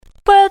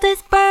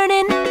is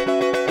burning.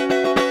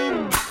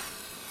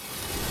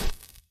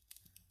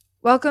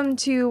 Welcome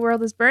to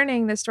World is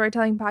Burning, the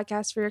storytelling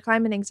podcast for your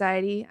climate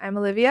anxiety. I'm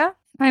Olivia.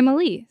 I'm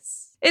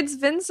Elise. It's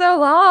been so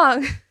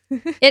long.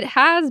 It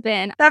has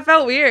been. That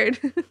felt weird.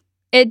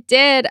 It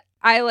did.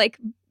 I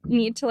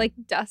need to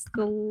dust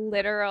the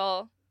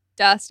literal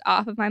dust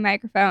off of my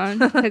microphone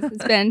because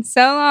it's been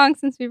so long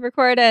since we've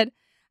recorded.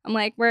 I'm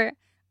like, we're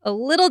a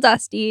little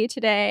dusty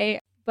today,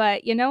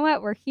 but you know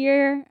what? We're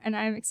here and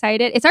I'm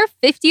excited. It's our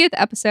 50th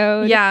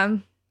episode. Yeah.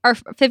 Our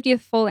 50th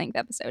full-length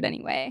episode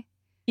anyway.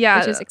 Yeah.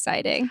 Which is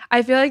exciting.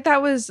 I feel like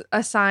that was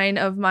a sign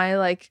of my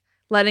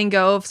letting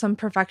go of some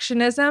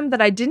perfectionism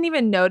that I didn't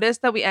even notice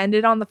that we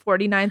ended on the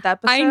 49th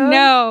episode. I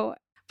know.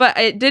 But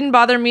it didn't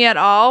bother me at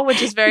all,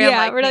 which is very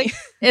unlike we're me.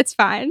 It's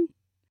fine.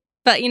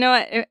 But you know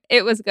what?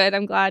 It was good.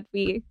 I'm glad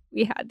we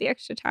had the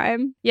extra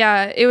time.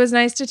 Yeah, it was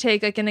nice to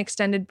take an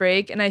extended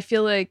break. And I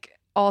feel like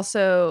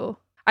also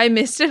I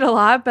missed it a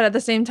lot, but at the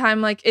same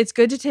time, it's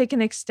good to take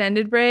an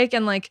extended break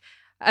and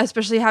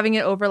especially having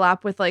it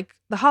overlap with the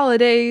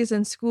holidays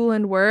and school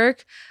and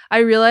work. I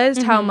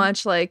realized how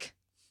much I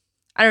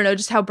don't know,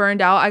 just how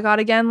burned out I got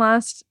again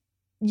last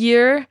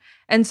year.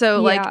 And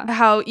so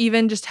how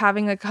even just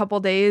having a couple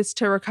days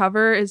to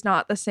recover is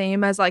not the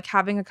same as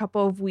having a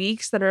couple of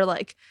weeks that are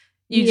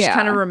you just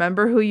kind of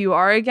remember who you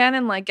are again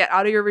and get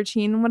out of your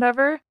routine and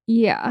whatever.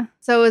 Yeah.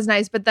 So it was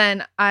nice. But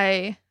then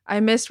I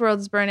missed World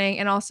is Burning.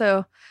 And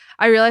also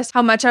I realized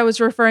how much I was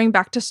referring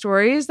back to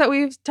stories that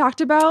we've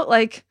talked about.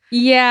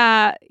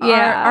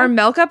 Our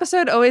milk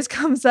episode always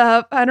comes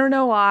up. I don't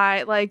know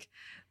why.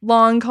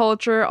 Long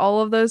culture,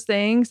 all of those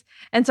things.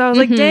 And so I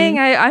was dang,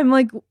 I'm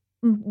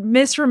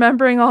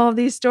misremembering all of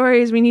these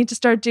stories. We need to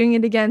start doing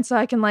it again so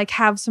I can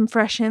have some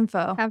fresh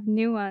info. Have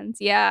new ones.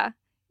 Yeah.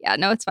 Yeah,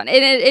 no, it's fun.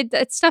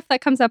 It's stuff that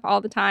comes up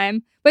all the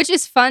time, which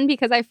is fun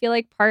because I feel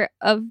like part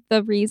of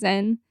the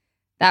reason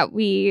that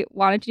we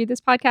wanted to do this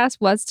podcast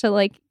was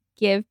to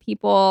give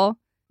people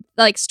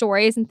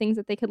stories and things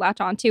that they could latch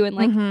onto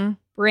and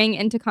bring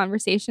into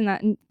conversation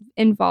that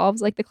involves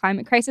the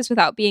climate crisis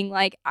without being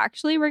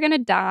actually we're gonna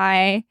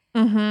die.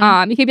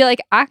 You could be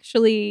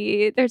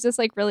actually there's this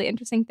really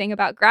interesting thing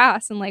about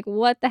grass and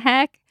what the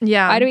heck?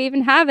 Yeah. Why do we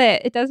even have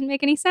it? It doesn't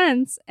make any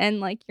sense.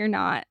 And you're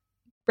not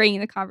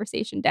bringing the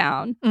conversation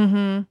down.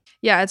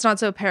 Yeah, it's not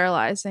so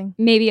paralyzing.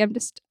 Maybe I'm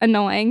just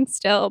annoying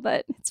still,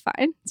 but it's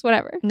fine. It's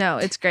whatever. No,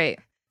 it's great.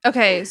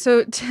 Okay,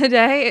 so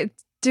today,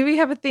 do we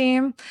have a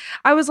theme?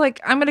 I was I'm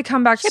going to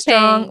come back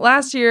strong.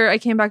 Last year, I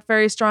came back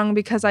very strong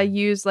because I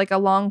used a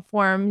long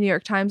form New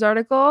York Times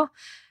article.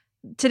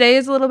 Today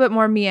is a little bit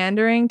more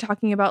meandering,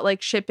 talking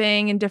about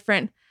shipping and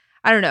different,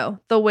 I don't know,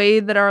 the way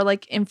that our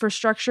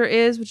infrastructure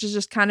is, which is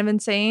just kind of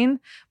insane.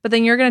 But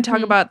then you're going to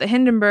talk about the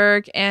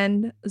Hindenburg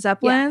and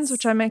Zeppelins,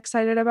 which I'm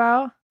excited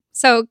about.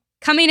 So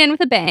coming in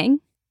with a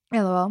bang.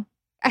 LOL.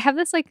 I have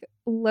this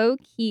low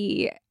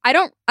key. I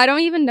don't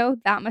even know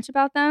that much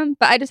about them,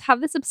 but I just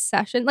have this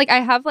obsession.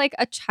 I have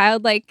a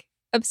childlike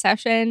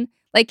obsession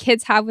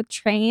kids have with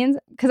trains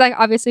because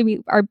obviously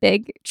we are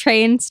big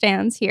train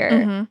stands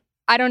here.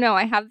 I don't know.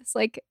 I have this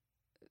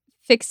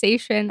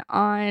fixation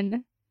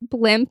on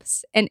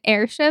blimps and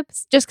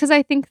airships just because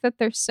I think that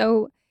they're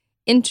so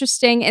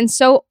interesting and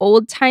so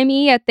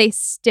old-timey, yet they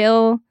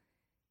still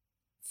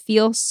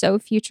feel so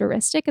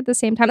futuristic at the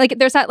same time.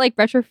 There's that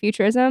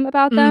retrofuturism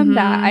about them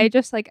that I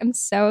just I'm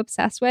so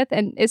obsessed with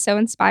and is so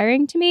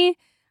inspiring to me.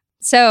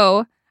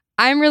 So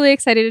I'm really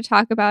excited to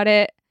talk about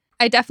it.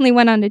 I definitely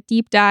went on a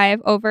deep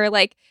dive over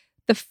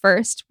the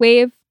first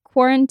wave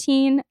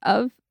quarantine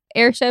of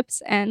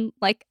airships and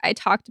I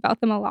talked about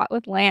them a lot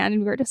with Lan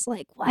and we were just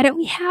why don't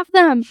we have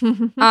them?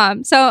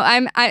 So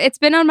it's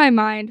been on my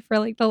mind for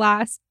the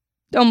last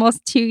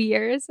almost 2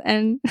 years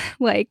and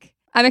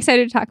I'm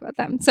excited to talk about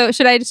them. So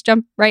should I just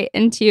jump right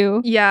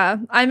into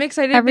I'm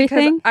excited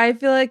everything? Because I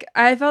feel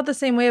I felt the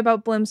same way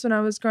about blimps when I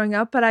was growing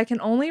up, but I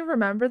can only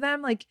remember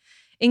them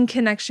in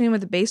connection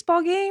with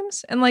baseball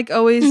games and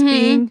always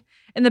being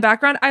in the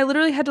background. I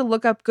literally had to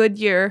look up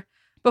Goodyear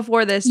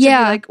before this to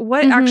be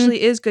what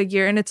actually is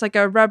Goodyear? And it's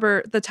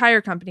the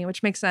tire company,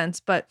 which makes sense,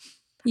 but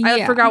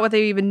I forgot what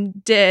they even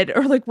did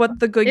or what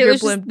the Goodyear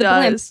blimp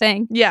does. Blimp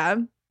thing. Yeah.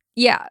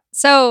 Yeah.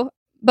 So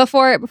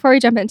before we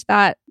jump into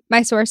that,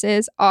 my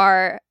sources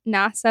are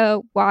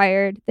NASA,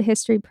 Wired, The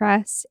History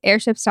Press,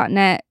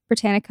 Airships.net,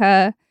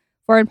 Britannica,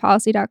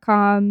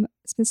 ForeignPolicy.com,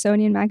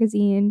 Smithsonian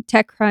Magazine,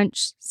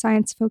 TechCrunch,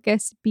 Science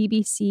Focus,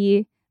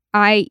 BBC,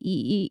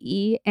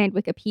 IEEE, and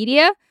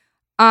Wikipedia.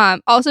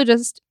 Also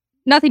just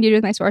nothing to do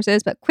with my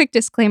sources, but quick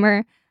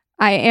disclaimer,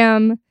 I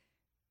am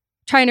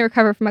trying to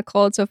recover from a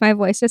cold, so if my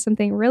voice does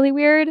something really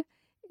weird,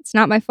 it's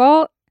not my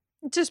fault.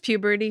 It's just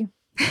puberty.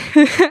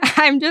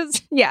 I'm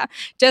just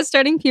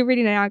starting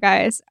puberty now,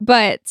 guys.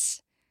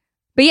 But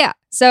yeah,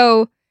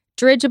 so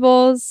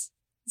dirigibles,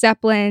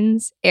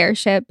 Zeppelins,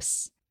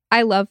 airships,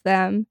 I love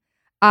them.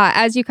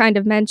 As you kind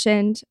of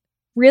mentioned,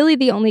 really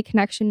the only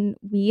connection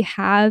we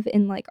have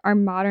in our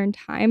modern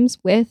times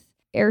with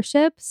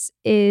airships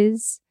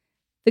is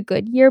the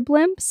Goodyear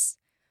blimps,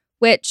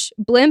 which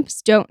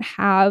blimps don't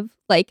have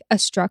like a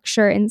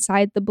structure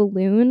inside the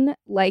balloon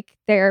like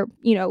their,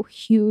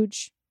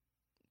 huge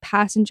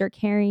passenger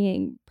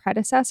carrying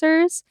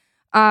predecessors,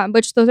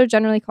 which those are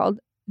generally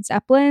called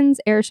zeppelins,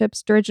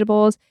 airships,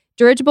 dirigibles.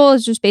 Dirigible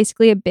is just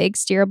basically a big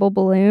steerable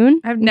balloon.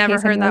 I've never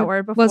heard that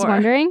word before. Was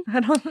wondering. I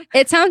don't.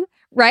 It sounds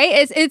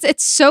right.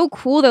 It's so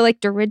cool. They're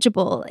like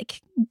dirigible.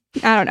 Like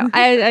I don't know.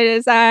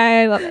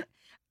 I love it.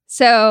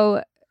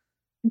 So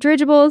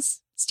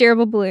dirigibles,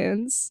 steerable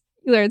balloons.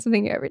 You learn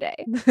something new every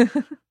day.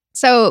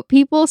 So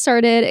people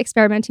started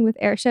experimenting with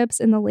airships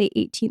in the late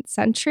 18th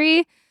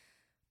century,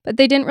 but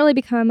they didn't really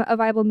become a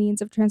viable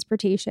means of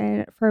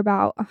transportation for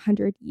about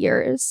 100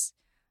 years.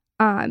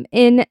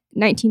 In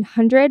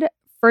 1900,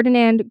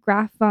 Ferdinand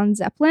Graf von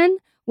Zeppelin,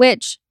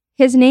 which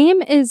his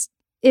name is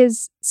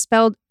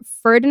spelled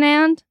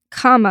Ferdinand,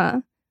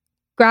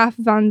 Graf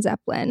von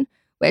Zeppelin,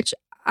 which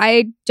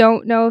I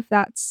don't know what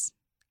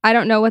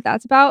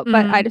that's about,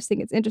 but I just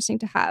think it's interesting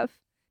to have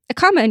a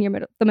comma in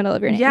the middle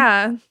of your name.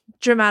 Yeah.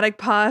 Dramatic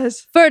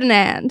pause.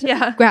 Ferdinand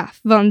Graf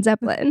von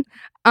Zeppelin.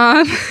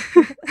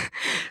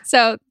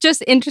 So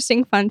just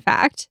interesting fun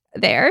fact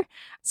there.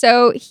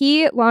 So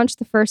he launched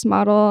the first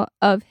model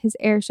of his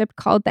airship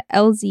called the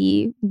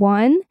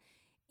LZ-1,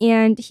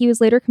 and he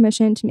was later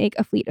commissioned to make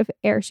a fleet of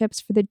airships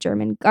for the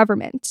German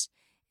government.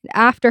 And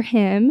after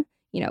him,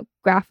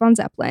 Graf von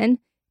Zeppelin,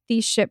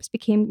 these ships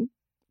became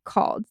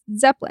called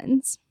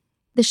Zeppelins.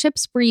 The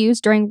ships were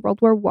used during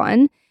World War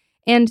I,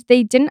 and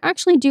they didn't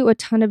actually do a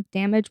ton of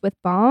damage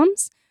with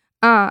bombs.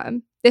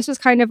 This was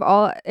kind of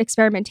all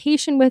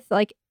experimentation with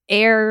like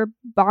air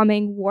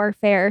bombing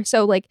warfare.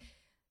 So like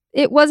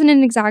it wasn't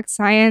an exact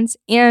science,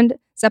 and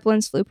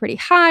Zeppelins flew pretty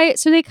high,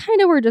 so they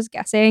kind of were just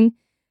guessing.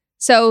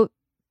 So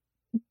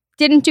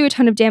didn't do a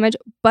ton of damage,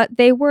 but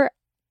they were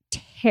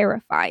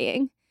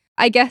terrifying.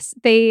 I guess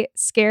they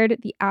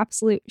scared the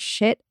absolute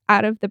shit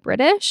out of the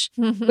British,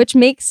 which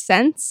makes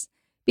sense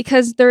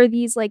because they're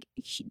these like,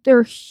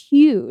 they're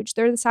huge.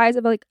 They're the size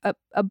of like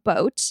a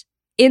boat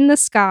in the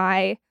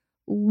sky,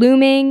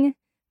 looming.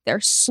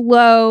 They're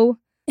slow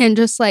and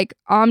just like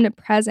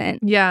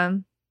omnipresent. Yeah.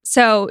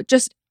 So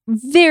just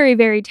very,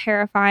 very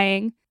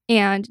terrifying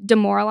and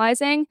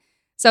demoralizing.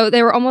 So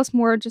they were almost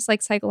more just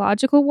like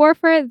psychological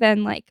warfare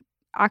than like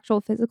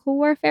actual physical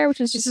warfare, which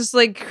is just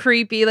like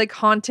creepy, like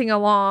haunting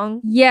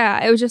along.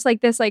 Yeah, it was just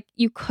like this, like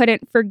you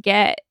couldn't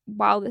forget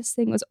while this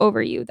thing was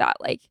over you that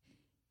like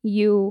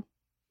you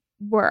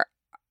were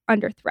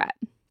under threat.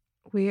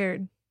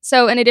 Weird.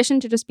 So in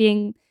addition to just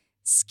being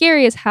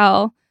scary as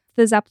hell,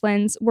 the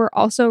Zeppelins were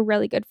also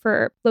really good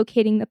for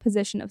locating the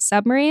position of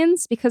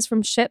submarines, because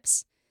from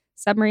ships,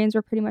 submarines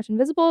were pretty much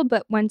invisible,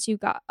 but once you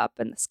got up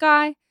in the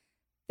sky,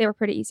 they were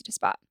pretty easy to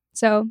spot.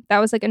 So that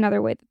was like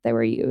another way that they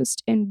were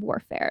used in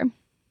warfare.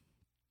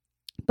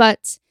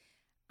 But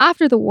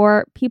after the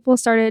war, people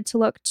started to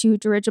look to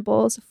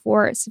dirigibles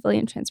for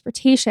civilian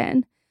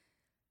transportation,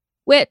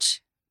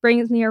 which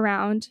brings me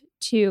around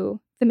to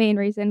the main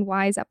reason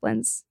why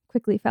Zeppelins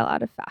quickly fell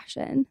out of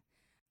fashion.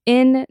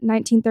 In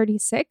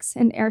 1936,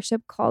 an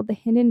airship called the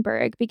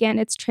Hindenburg began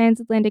its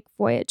transatlantic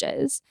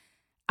voyages.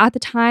 At the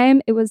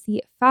time, it was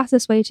the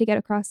fastest way to get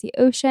across the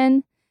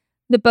ocean.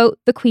 The boat,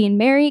 the Queen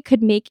Mary,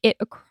 could make it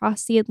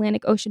across the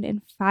Atlantic Ocean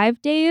in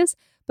 5 days,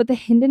 but the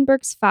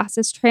Hindenburg's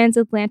fastest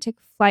transatlantic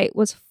flight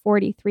was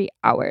 43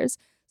 hours,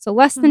 so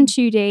less than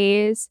 2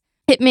 days.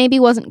 It maybe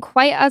wasn't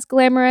quite as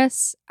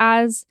glamorous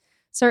as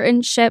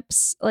certain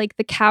ships, like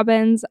the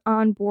cabins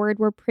on board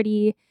were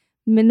pretty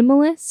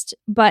minimalist,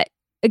 but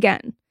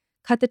again,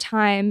 cut the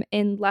time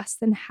in less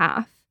than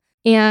half.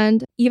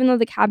 And even though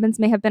the cabins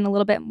may have been a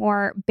little bit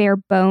more bare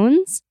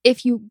bones,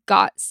 if you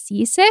got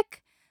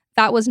seasick,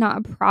 that was not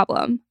a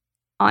problem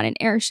on an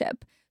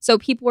airship. So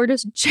people were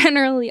just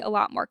generally a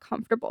lot more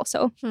comfortable.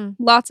 So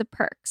lots of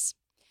perks.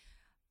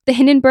 The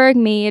Hindenburg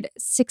made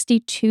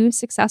 62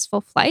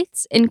 successful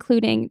flights,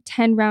 including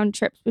 10 round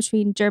trips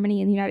between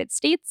Germany and the United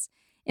States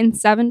and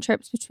 7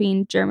 trips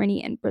between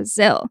Germany and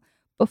Brazil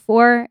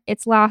before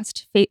its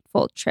last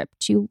fateful trip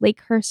to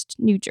Lakehurst,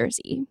 New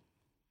Jersey.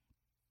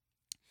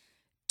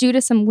 Due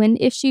to some wind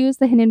issues,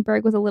 the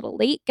Hindenburg was a little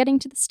late getting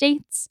to the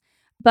States,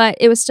 but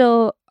it was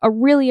still a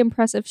really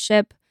impressive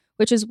ship,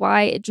 which is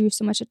why it drew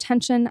so much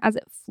attention as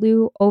it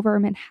flew over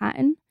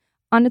Manhattan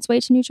on its way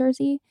to New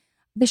Jersey.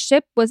 The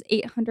ship was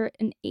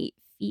 808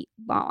 feet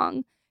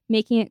long,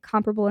 making it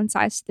comparable in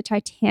size to the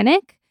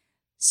Titanic.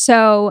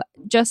 So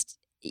just,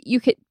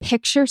 you could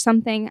picture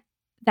something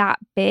that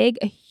big,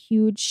 a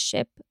huge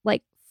ship,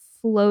 like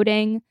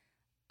floating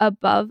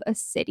above a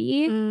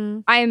city.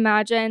 I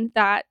imagine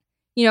that,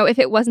 if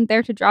it wasn't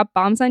there to drop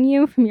bombs on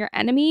you from your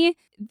enemy,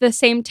 the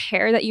same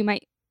terror that you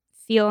might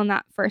feel in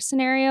that first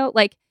scenario,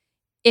 like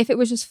if it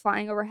was just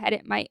flying overhead,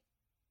 it might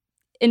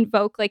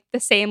invoke like the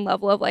same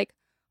level of like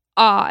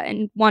awe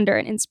and wonder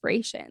and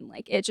inspiration.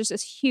 Like it's just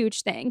this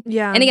huge thing.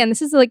 Yeah. And again,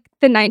 this is like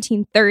the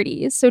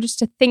 1930s. So just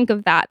to think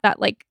of that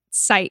like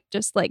sight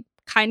just like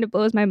kind of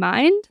blows my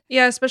mind.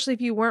 Yeah, especially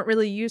if you weren't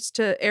really used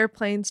to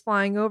airplanes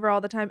flying over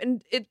all the time.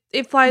 And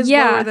it flies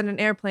lower than an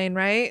airplane,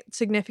 right?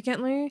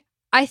 Significantly.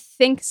 I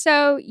think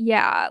so.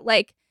 Yeah.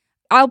 Like,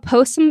 I'll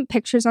post some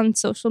pictures on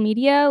social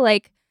media.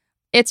 Like,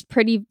 it's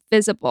pretty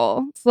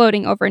visible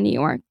floating over New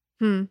York.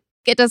 Hmm.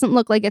 It doesn't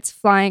look like it's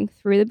flying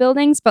through the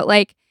buildings, but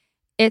like,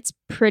 it's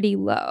pretty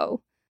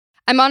low.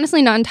 I'm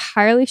honestly not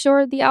entirely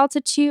sure the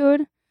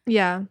altitude,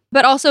 Yeah.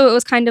 but also it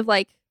was kind of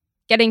like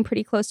getting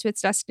pretty close to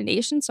its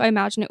destination. So I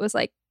imagine it was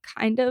like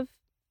kind of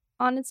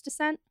on its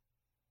descent.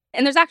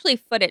 And there's actually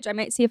footage. I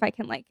might see if I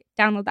can like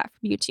download that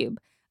from YouTube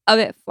of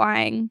it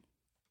flying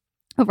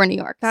over New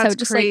York. That's so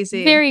just crazy.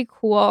 like very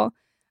cool.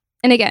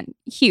 And again,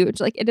 huge.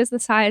 Like it is the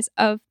size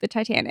of the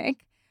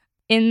Titanic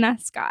in the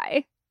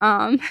sky.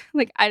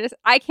 Like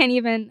I can't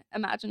even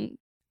imagine.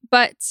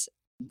 But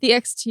the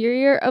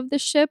exterior of the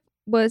ship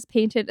was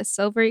painted a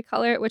silvery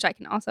color, which I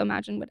can also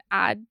imagine would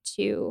add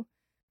to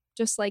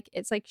just like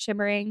it's like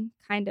shimmering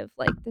kind of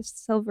like this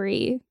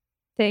silvery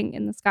thing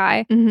in the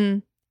sky. Mm-hmm.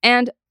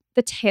 And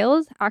the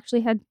tails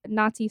actually had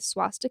Nazi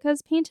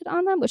swastikas painted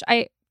on them, which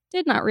I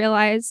did not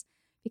realize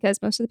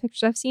because most of the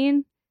pictures I've seen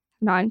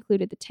have not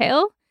included the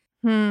tail.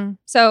 Hmm.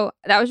 So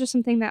that was just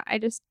something that I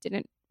just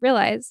didn't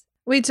realize.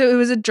 Wait, so it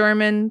was a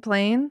German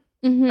plane?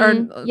 Mm-hmm.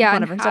 Or Yeah,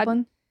 whatever,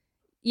 Zeppelin?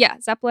 Yeah,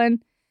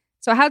 Zeppelin.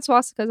 So it had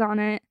swastikas on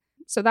it.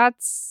 So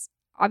that's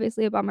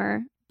obviously a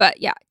bummer.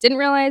 But yeah, didn't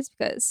realize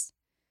because,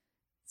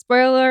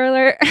 spoiler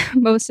alert,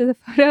 most of the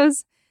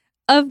photos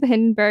of the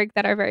Hindenburg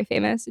that are very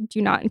famous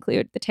do not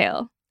include the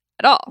tail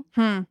at all.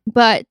 Hmm.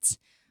 But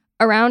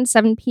around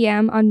 7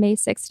 p.m. on May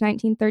 6,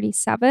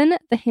 1937,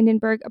 the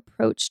Hindenburg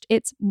approached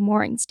its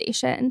mooring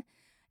station.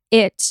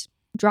 It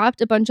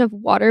dropped a bunch of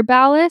water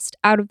ballast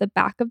out of the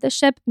back of the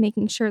ship,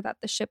 making sure that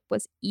the ship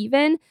was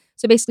even.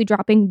 So basically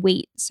dropping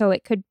weight so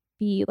it could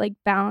be like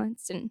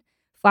balanced and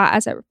flat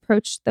as it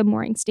approached the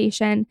mooring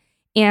station.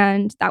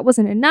 And that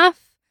wasn't enough.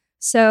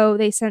 So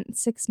they sent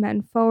 6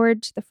 men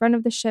forward to the front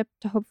of the ship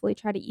to hopefully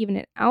try to even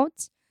it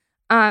out.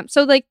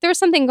 So like there's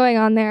something going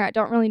on there. I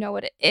don't really know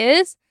what it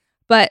is,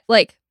 but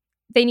like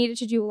they needed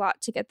to do a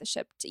lot to get the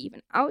ship to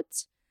even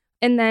out.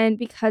 And then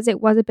because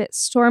it was a bit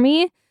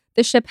stormy,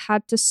 the ship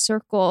had to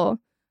circle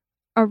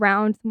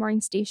around the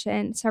mooring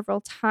station several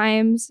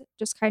times,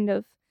 just kind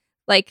of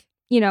like,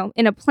 you know,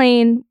 in a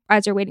plane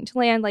as you're waiting to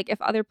land, like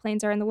if other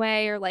planes are in the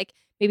way or like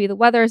maybe the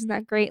weather isn't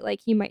that great,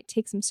 like you might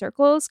take some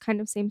circles,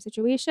 kind of same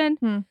situation.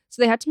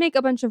 So they had to make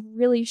a bunch of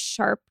really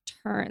sharp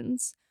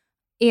turns.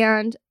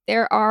 And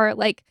there are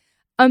like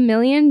a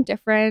million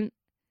different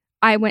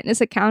eyewitness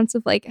accounts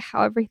of like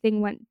how everything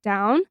went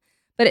down.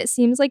 But it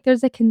seems like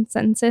there's a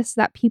consensus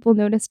that people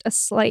noticed a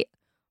slight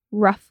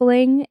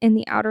ruffling in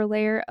the outer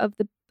layer of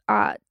the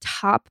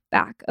top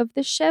back of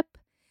the ship.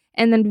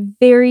 And then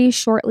very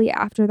shortly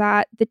after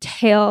that, the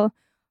tail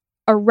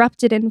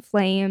erupted in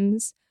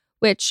flames,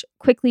 which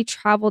quickly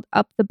traveled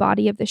up the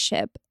body of the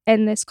ship.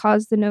 And this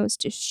caused the nose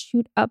to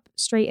shoot up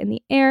straight in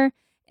the air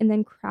and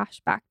then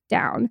crash back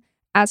down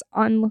as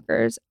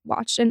onlookers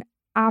watched in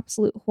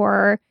absolute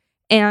horror.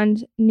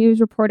 And news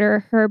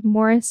reporter Herb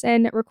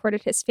Morrison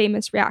recorded his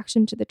famous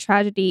reaction to the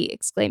tragedy,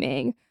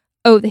 exclaiming,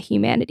 "Oh, the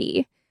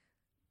humanity."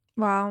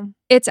 Wow.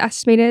 It's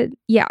estimated,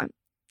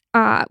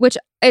 which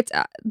it's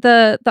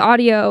the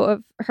audio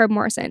of Herb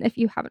Morrison, if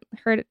you haven't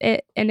heard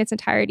it in its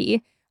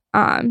entirety,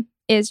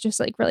 is just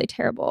like really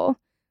terrible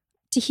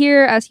to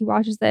hear as he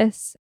watches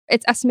this.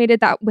 It's estimated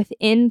that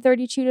within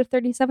 32 to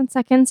 37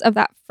 seconds of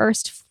that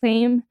first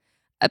flame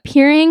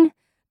appearing,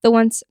 the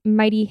once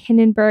mighty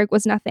Hindenburg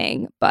was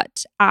nothing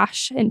but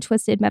ash and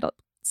twisted metal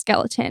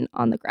skeleton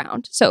on the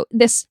ground. So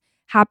this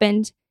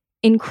happened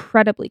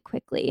incredibly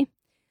quickly,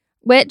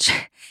 which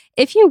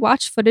if you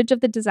watch footage of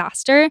the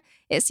disaster,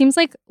 it seems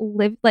like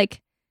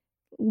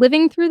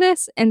living through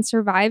this and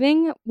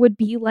surviving would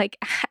be like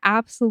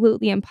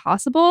absolutely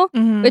impossible,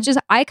 which is,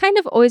 I kind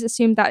of always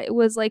assumed that it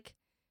was like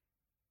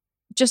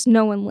just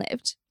no one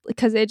lived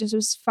because it just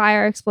was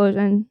fire,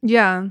 explosion,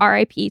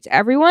 RIP to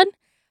everyone.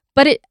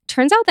 But it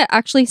turns out that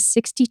actually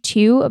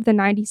 62 of the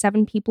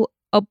 97 people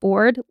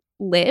aboard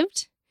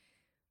lived,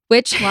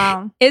 which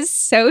is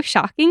so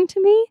shocking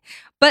to me,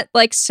 but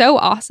like so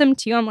awesome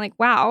too. I'm like,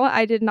 wow,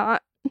 I did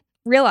not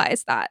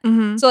realize that.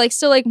 So like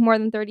still like more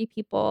than 30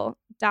 people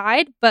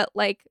died, but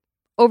like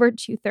over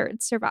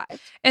 2/3 survived.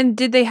 And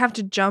did they have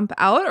to jump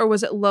out or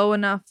was it low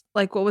enough?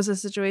 Like what was the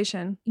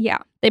situation?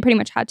 Yeah, they pretty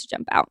much had to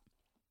jump out.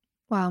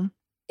 Wow.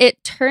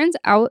 It turns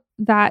out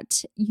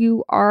that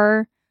you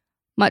are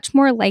much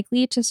more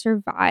likely to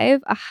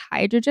survive a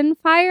hydrogen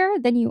fire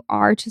than you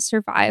are to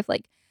survive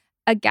like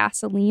a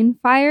gasoline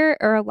fire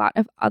or a lot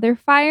of other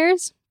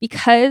fires,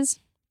 because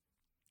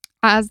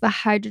as the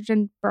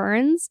hydrogen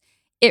burns,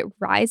 it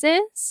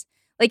rises.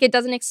 Like it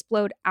doesn't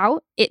explode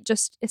out, it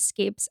just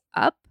escapes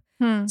up.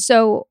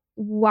 So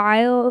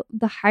while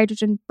the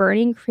hydrogen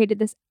burning created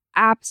this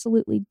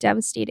absolutely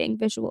devastating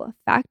visual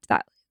effect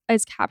that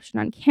is captured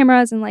on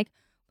cameras and like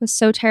was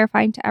so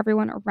terrifying to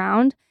everyone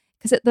around,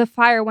 because the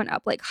fire went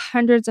up like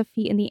hundreds of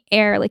feet in the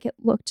air, like it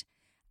looked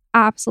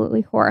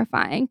absolutely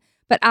horrifying.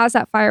 But as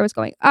that fire was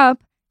going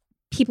up,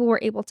 people were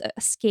able to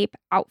escape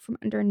out from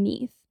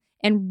underneath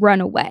and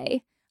run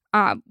away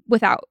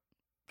without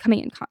coming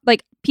in,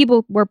 like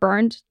people were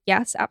burned.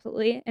 Yes,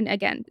 absolutely. And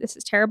again, this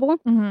is terrible,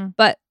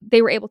 but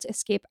they were able to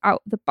escape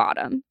out the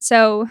bottom.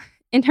 So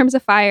in terms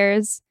of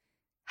fires,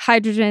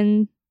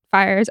 hydrogen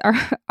fires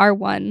are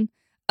one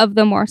of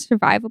the more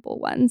survivable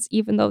ones,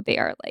 even though they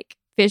are like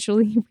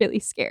visually really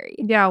scary.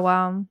 Yeah,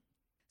 wow.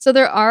 So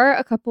there are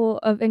a couple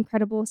of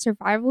incredible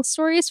survival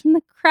stories from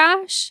the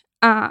crash,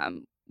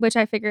 which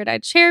I figured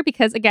I'd share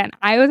because, again,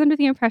 I was under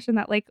the impression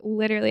that like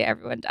literally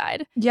everyone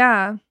died.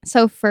 Yeah.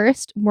 So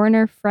first,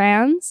 Werner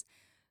Franz,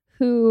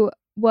 who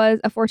was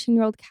a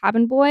 14-year-old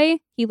cabin boy.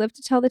 He lived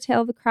to tell the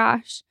tale of the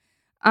crash.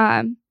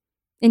 And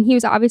he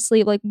was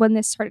obviously, like, when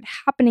this started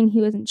happening,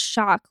 he was in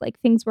shock. Like,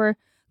 things were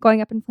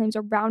going up in flames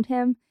around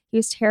him. He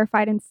was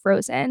terrified and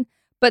frozen.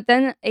 But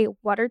then a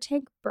water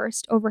tank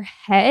burst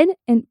overhead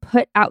and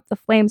put out the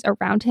flames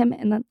around him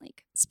and then,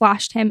 like,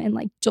 splashed him and,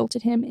 like,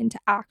 jolted him into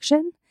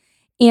action.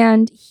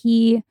 And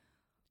he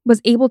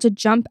was able to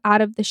jump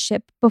out of the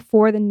ship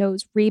before the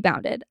nose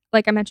rebounded.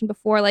 Like I mentioned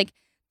before, like,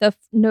 the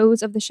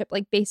nose of the ship,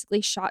 like,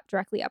 basically shot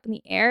directly up in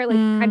the air, like,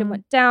 kind of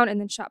went down and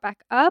then shot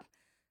back up.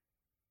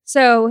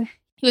 So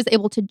he was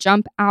able to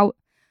jump out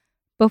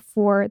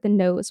before the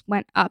nose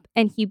went up,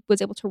 and he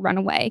was able to run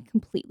away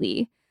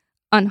completely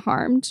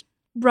unharmed.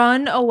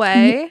 Run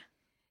away?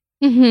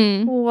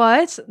 Mm-hmm.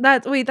 What?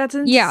 That's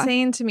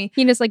insane to me.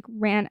 He just, like,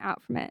 ran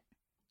out from it.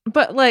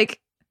 But, like,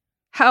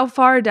 how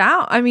far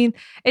down? I mean,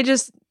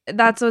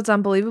 that's what's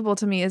unbelievable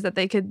to me is that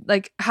they could,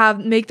 like,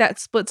 make that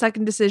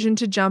split-second decision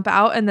to jump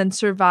out and then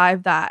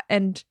survive that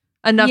and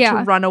enough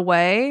to run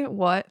away.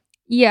 What?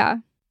 Yeah.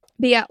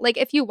 But yeah, like,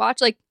 if you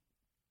watch, like,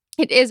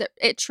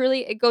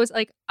 it goes,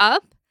 like,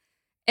 up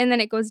and then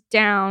it goes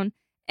down,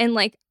 and,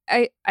 like,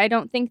 I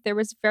don't think there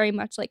was very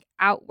much, like,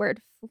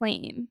 outward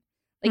flame.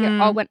 Like, it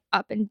all went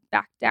up and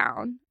back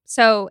down.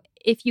 So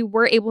if you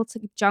were able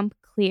to jump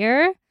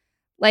clear,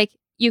 like,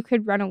 you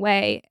could run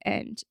away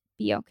and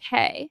be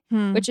okay,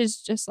 which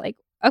is just like,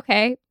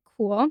 okay,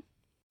 cool.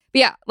 But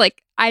yeah,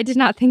 like, I did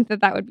not think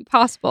that would be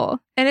possible.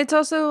 And it's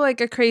also like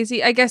a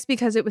crazy, I guess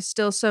because it was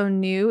still so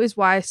new is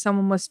why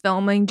someone was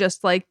filming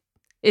just like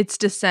its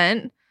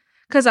descent.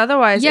 Because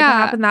otherwise, if it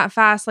happened that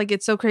fast, like,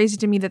 it's so crazy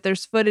to me that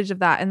there's footage of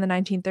that in the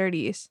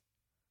 1930s.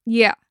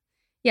 Yeah.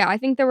 Yeah, I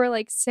think there were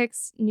like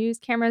 6 news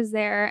cameras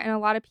there, and a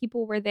lot of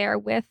people were there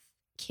with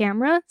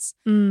cameras.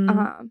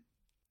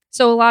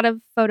 So a lot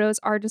of photos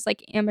are just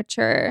like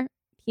amateur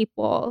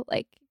people,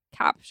 like,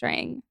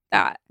 capturing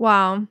that.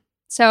 Wow.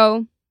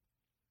 So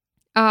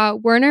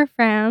Werner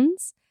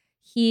Franz,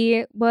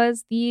 he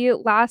was the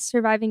last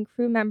surviving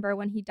crew member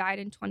when he died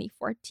in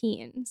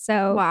 2014.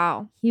 So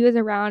wow, he was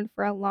around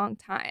for a long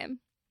time.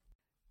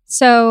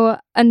 So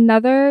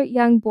another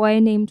young boy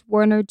named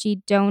Werner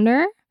G.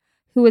 Donner,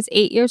 who was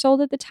 8 years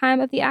old at the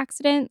time of the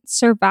accident,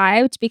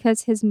 survived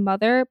because his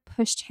mother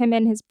pushed him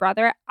and his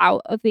brother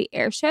out of the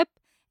airship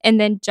and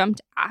then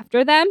jumped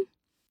after them.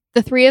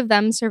 The 3 of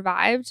them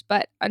survived,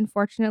 but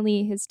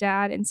unfortunately his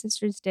dad and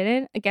sisters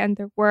didn't. Again,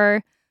 there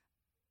were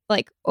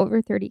like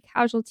over 30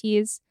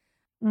 casualties.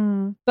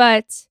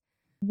 But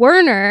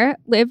Werner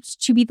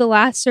lived to be the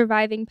last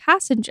surviving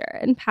passenger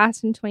and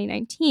passed in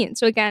 2019.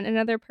 So again,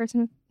 another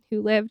person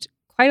who lived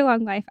quite a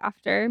long life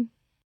after.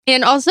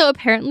 And also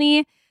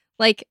apparently,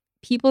 like,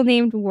 people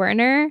named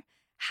Werner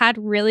had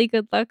really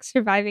good luck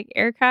surviving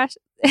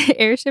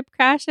airship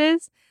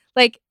crashes.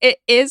 Like,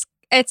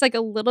 it's like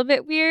a little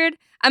bit weird.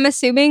 I'm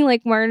assuming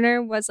like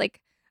Werner was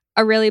like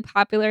a really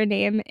popular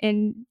name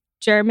in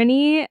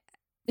Germany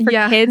for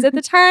kids at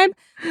the time,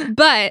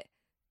 but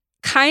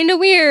kind of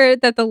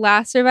weird that the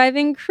last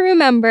surviving crew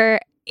member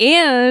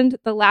and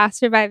the last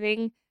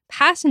surviving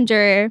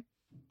passenger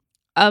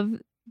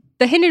of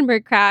the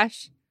Hindenburg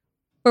crash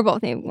were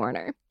both named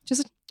Werner.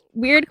 Just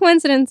weird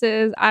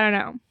coincidences. I don't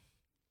know.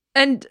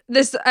 And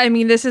this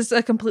is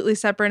a completely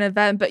separate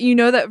event, but you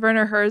know that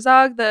Werner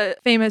Herzog, the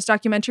famous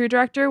documentary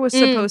director, was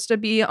supposed to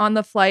be on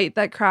the flight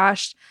that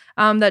crashed,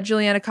 that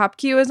Juliana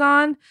Kopke was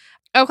on.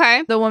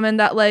 Okay. The woman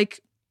that, like,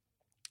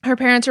 her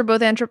parents were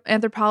both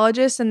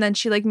anthropologists, and then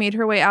she, like, made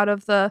her way out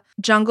of the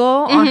jungle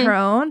on her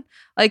own.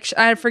 Like,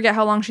 I forget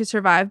how long she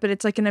survived, but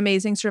it's, like, an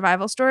amazing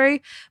survival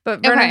story.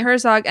 But Werner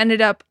Herzog ended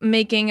up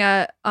making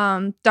a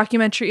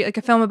documentary, like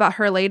a film about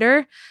her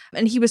later,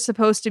 and he was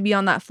supposed to be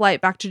on that flight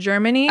back to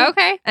Germany.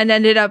 Okay. And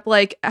ended up,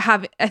 like,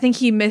 I think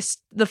he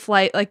missed the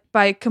flight, like,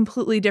 by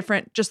completely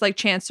different, just, like,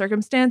 chance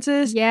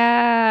circumstances.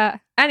 Yeah.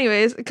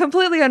 Anyways,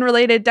 completely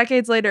unrelated,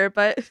 decades later,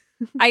 but...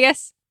 I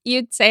guess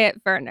you'd say it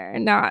Werner,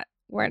 not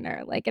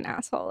Werner, like an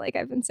asshole, like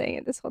I've been saying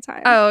it this whole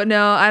time. Oh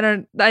no, I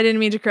didn't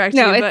mean to correct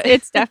you. No,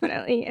 it's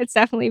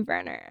definitely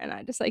Werner, and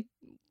I just like.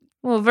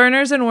 Well,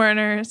 Werners and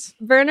Werners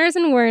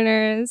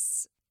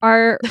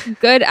are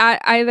good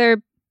at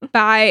either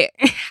by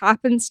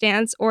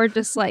happenstance or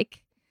just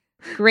like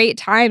great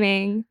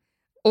timing,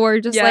 or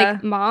just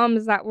like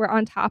moms that were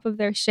on top of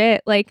their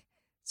shit, like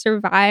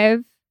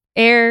survive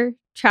air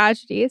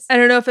tragedies. I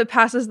don't know if it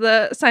passes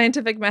the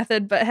scientific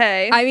method, but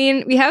hey, I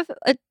mean, we have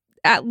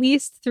at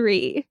least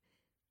 3.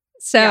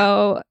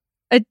 So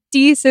a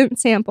decent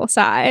sample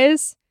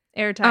size.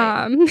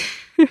 Airtight.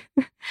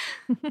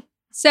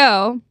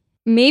 So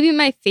maybe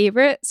my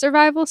favorite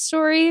survival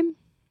story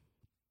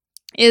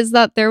is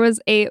that there was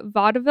a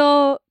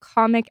vaudeville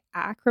comic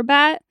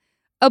acrobat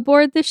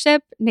aboard the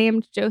ship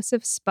named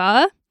Joseph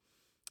Spa,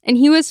 and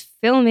he was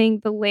filming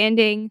the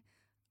landing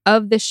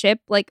of the ship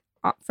like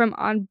from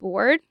on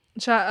board.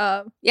 Shut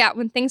up. Yeah,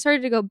 when things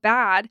started to go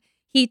bad,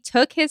 he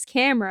took his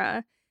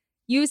camera,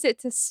 used it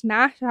to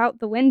smash out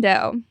the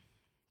window,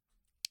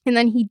 and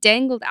then he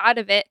dangled out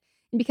of it.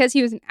 And because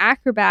he was an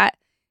acrobat,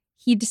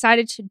 he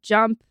decided to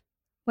jump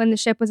when the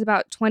ship was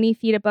about 20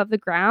 feet above the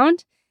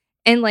ground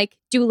and like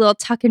do a little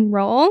tuck and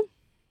roll.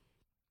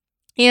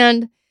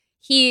 And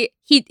he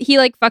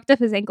like fucked up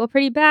his ankle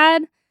pretty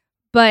bad,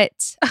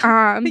 but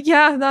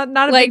yeah,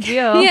 not a like, big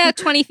deal. Yeah,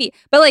 20 feet.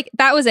 But like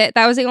that was it.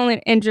 That was the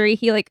only injury.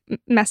 He like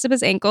messed up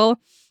his ankle,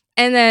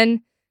 and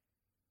then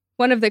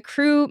one of the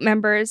crew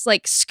members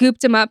like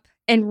scooped him up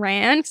and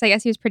ran because I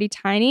guess he was pretty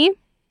tiny.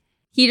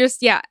 He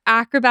just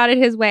acrobated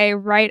his way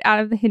right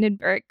out of the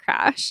Hindenburg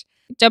crash,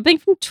 jumping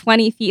from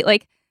 20 feet.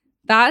 Like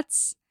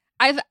that's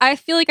I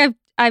feel like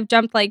I've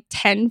jumped like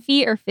 10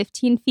 feet or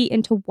 15 feet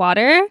into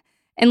water,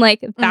 and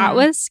like that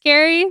was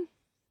scary.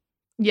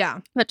 Yeah.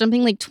 But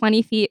jumping like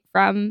 20 feet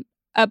from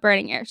a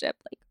burning airship,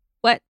 like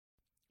what?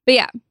 But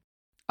yeah,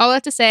 all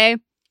that to say,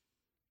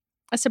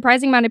 a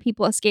surprising amount of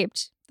people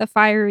escaped the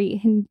fiery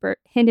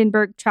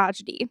Hindenburg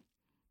tragedy.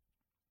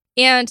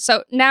 And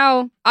so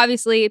now,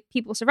 obviously,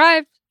 people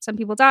survived, some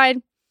people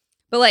died,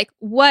 but like,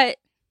 what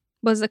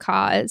was the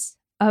cause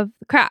of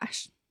the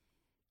crash?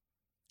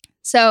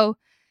 So,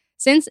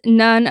 since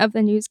none of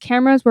the news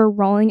cameras were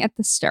rolling at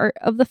the start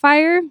of the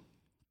fire,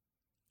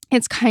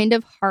 it's kind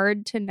of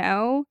hard to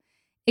know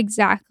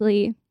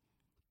exactly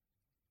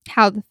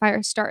how the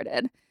fire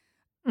started.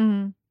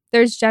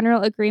 There's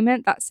general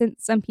agreement that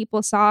since some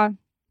people saw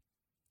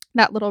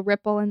that little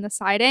ripple in the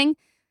siding,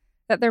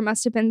 that there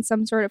must have been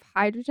some sort of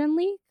hydrogen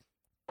leak.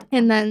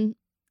 And then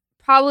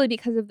probably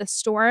because of the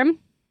storm,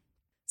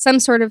 some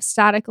sort of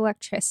static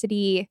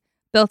electricity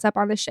built up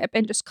on the ship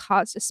and just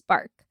caused a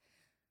spark.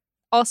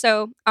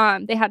 Also,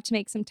 they had to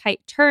make some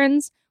tight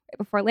turns right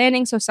before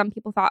landing. So some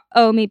people thought,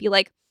 oh, maybe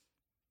like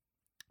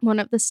one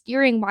of the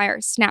steering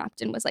wires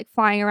snapped and was like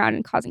flying around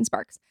and causing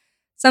sparks.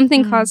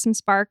 Something caused some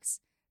sparks.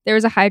 There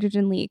was a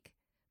hydrogen leak.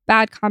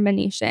 Bad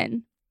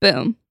combination.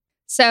 Boom.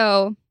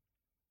 So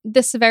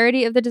the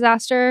severity of the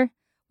disaster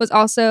was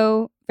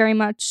also very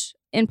much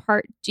in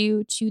part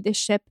due to the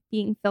ship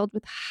being filled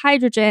with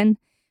hydrogen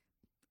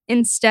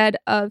instead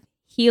of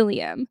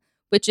helium,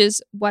 which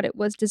is what it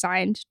was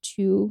designed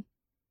to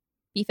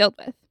be filled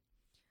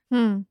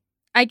with.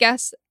 I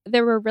guess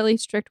there were really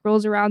strict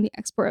rules around the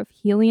export of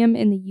helium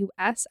in the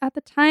US at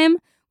the time,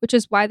 which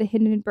is why the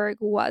Hindenburg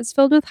was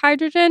filled with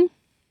hydrogen.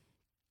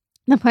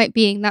 The point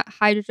being that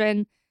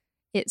hydrogen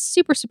is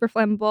super, super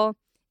flammable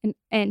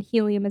and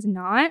helium is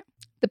not.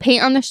 The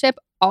paint on the ship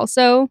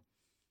also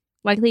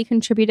likely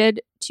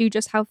contributed to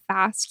just how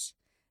fast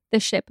the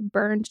ship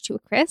burned to a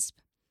crisp.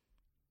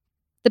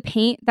 The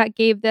paint that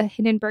gave the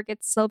Hindenburg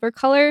its silver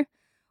color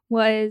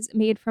was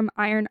made from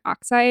iron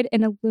oxide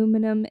and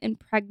aluminum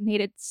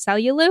impregnated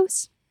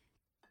cellulose,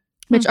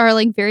 which are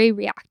like very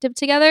reactive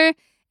together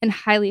and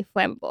highly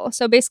flammable.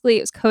 So basically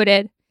it was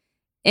coated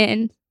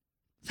in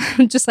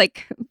just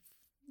like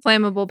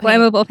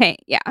flammable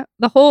paint. Yeah,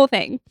 the whole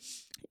thing.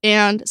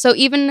 And so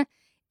even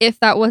if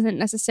that wasn't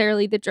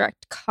necessarily the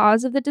direct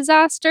cause of the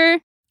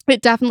disaster,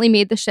 it definitely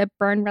made the ship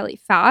burn really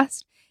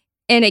fast,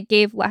 and it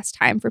gave less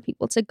time for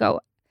people to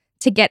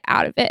get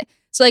out of it.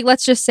 So like,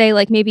 let's just say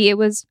like maybe it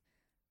was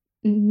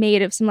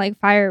made of some like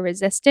fire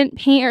resistant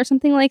paint or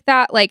something like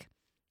that. Like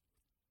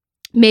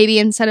maybe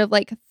instead of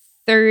like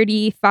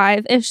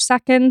 35-ish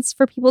seconds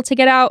for people to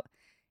get out,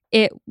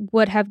 it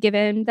would have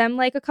given them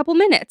like a couple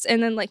minutes,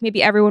 and then like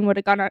maybe everyone would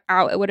have gone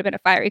out. It would have been a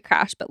fiery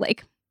crash, but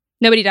like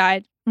nobody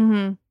died.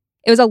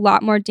 It was a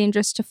lot more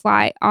dangerous to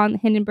fly on the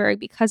Hindenburg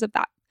because of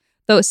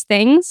those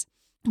things,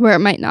 where it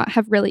might not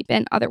have really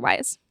been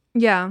otherwise.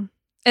 Yeah.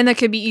 And that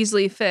could be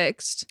easily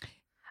fixed.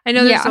 I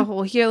know there's a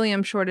whole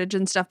helium shortage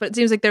and stuff, but it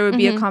seems like there would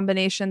be a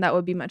combination that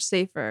would be much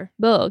safer.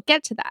 We'll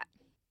get to that.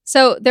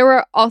 So there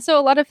were also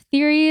a lot of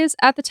theories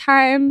at the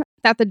time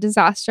that the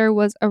disaster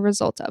was a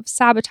result of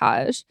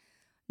sabotage.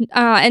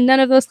 And none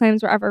of those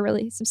claims were ever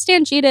really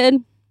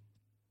substantiated.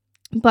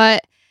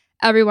 But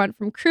everyone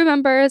from crew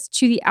members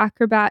to the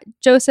acrobat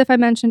Joseph I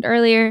mentioned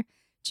earlier,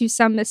 to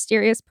some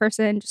mysterious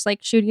person just like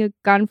shooting a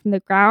gun from the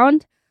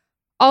ground,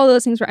 all of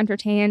those things were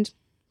entertained.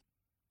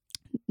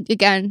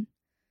 Again,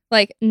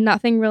 like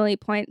nothing really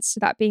points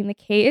to that being the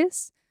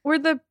case. Were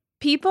the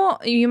people,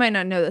 you might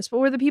not know this, but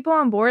were the people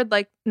on board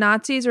like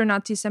Nazis or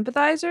Nazi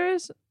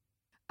sympathizers?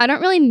 I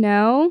don't really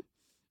know.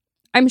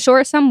 I'm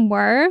sure some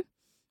were.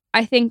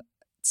 I think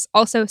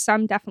also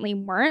some definitely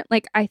weren't.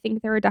 Like I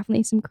think there were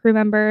definitely some crew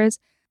members,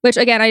 which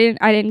again,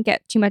 I didn't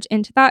get too much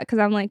into that because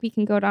I'm like, we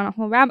can go down a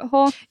whole rabbit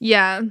hole.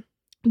 Yeah.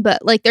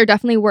 But like there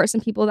definitely were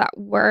some people that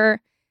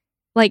were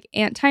like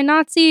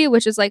anti-Nazi,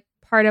 which is like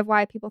part of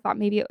why people thought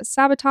maybe it was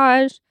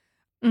sabotage.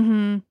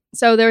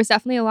 So there was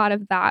definitely a lot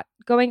of that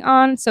going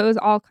on. So it was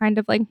all kind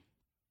of like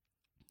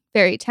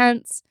very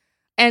tense.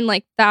 And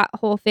like that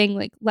whole thing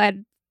like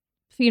led,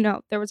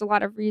 there was a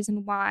lot of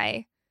reason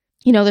why,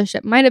 the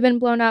ship might have been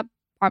blown up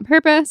on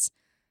purpose.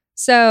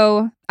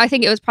 So I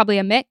think it was probably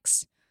a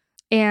mix.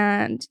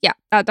 And yeah,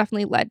 that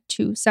definitely led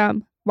to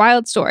some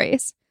wild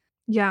stories.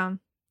 Yeah.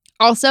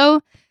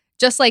 Also,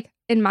 just like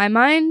in my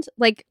mind,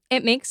 like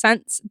it makes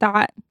sense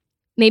that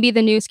maybe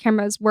the news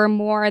cameras were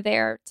more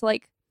there to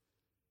like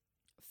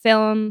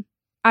film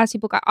as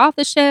people got off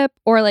the ship,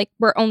 or like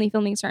we're only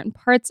filming certain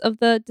parts of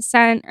the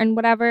descent and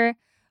whatever.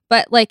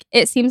 But like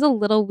it seems a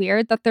little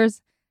weird that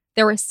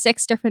there were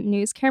 6 different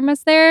news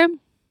cameras there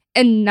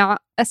and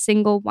not a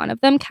single one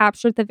of them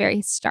captured the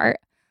very start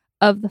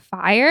of the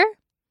fire.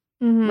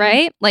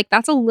 Right? Like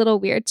that's a little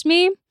weird to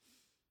me.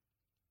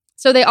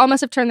 So they all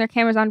must have turned their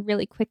cameras on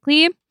really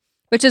quickly,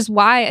 which is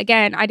why,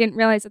 again, I didn't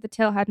realize that the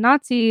tail had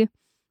Nazi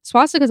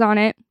swastikas on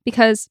it,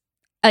 because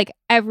like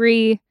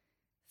every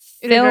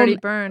film, it had already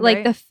burned, like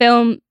right? the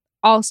film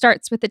all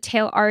starts with the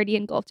tail already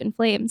engulfed in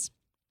flames.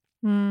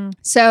 Mm.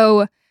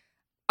 So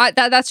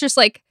that's just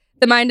like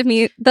the mind of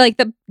me,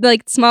 the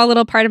small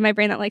little part of my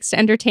brain that likes to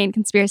entertain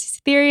conspiracy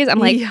theories. I'm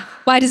like,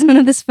 why does none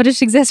of this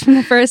footage exist from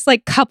the first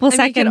like couple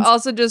seconds? It could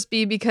also just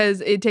be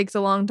because it takes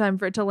a long time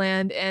for it to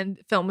land and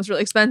film was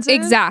really expensive.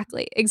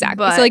 Exactly.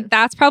 But so like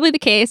that's probably the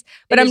case.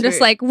 But I'm just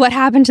weird. like, what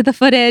happened to the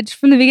footage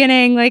from the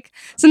beginning? Like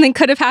something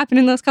could have happened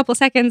in those couple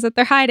seconds that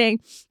they're hiding.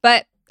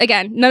 But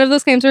again, none of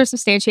those claims were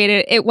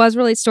substantiated. It was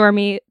really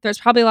stormy. There's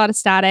probably a lot of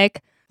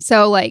static.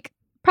 So like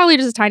probably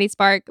just a tiny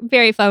spark.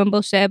 Very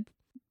flammable ship.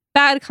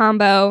 Bad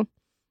combo.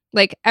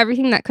 Like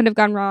everything that could have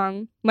gone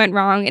wrong went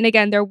wrong. And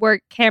again, there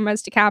were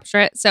cameras to capture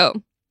it.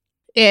 So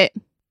it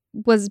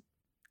was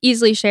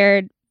easily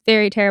shared.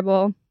 Very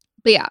terrible.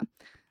 But yeah.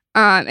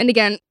 And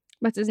again,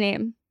 what's his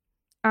name?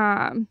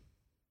 Werner?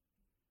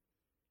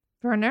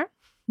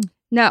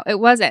 No, it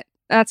wasn't.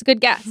 That's a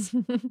good guess.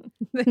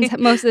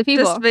 Most of the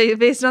people. Just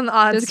based on the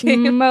odds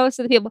game. Most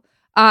of the people.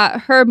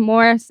 Herb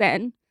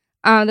Morrison.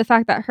 The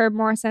fact that Herb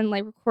Morrison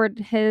like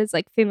recorded his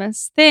like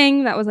famous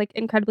thing that was like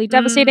incredibly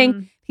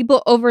devastating.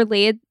 People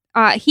overlaid.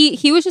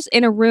 He was just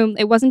in a room.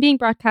 It wasn't being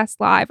broadcast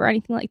live or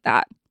anything like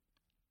that.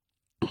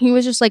 He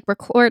was just like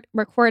recording,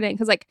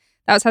 because like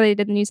that was how they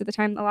did the news at the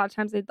time. A lot of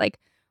times they'd like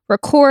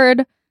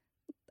record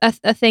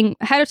a thing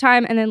ahead of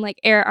time and then like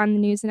air on the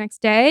news the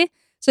next day.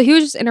 So he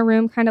was just in a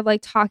room kind of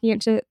like talking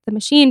into the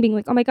machine, being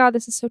like, oh my God,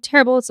 this is so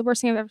terrible. It's the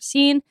worst thing I've ever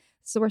seen.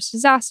 It's the worst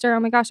disaster. Oh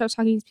my gosh, I was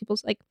talking to these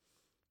people's like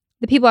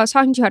the people I was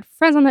talking to had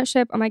friends on that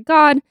ship. Oh my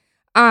God.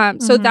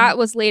 So that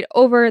was laid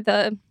over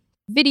the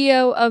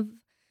video of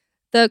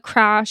the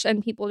crash,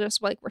 and people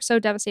just like were so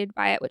devastated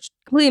by it, which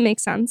completely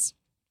makes sense.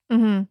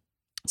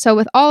 So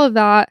with all of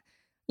that,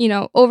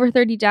 over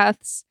 30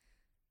 deaths,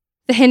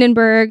 the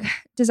Hindenburg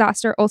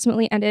disaster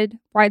ultimately ended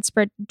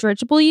widespread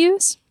dirigible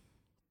use.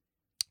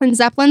 And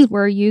Zeppelins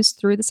were used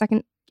through the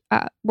Second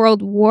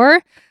World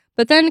War.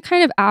 But then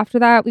kind of after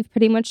that, we've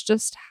pretty much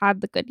just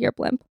had the Goodyear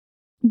blimp.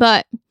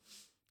 But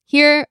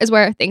here is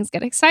where things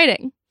get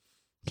exciting.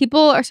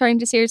 People are starting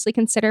to seriously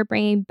consider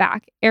bringing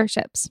back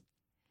airships.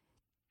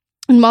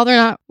 And while they're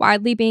not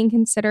widely being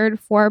considered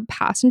for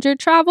passenger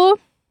travel,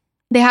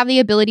 they have the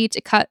ability to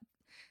cut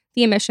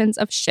the emissions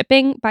of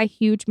shipping by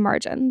huge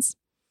margins.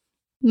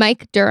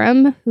 Mike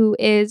Durham, who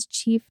is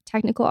Chief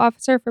Technical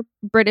Officer for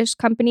British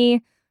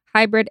company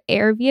Hybrid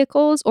Air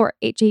Vehicles, or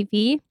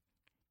HAV,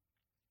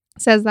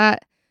 says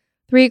that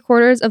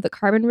 3/4 of the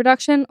carbon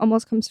reduction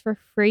almost comes for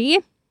free.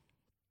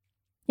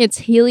 It's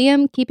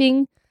helium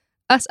keeping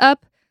us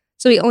up,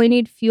 so we only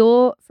need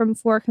fuel from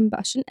 4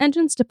 combustion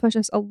engines to push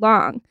us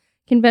along.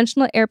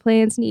 Conventional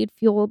airplanes need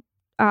to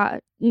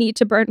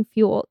burn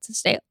fuel to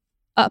stay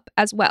up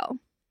as well.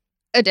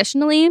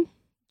 Additionally,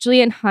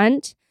 Julian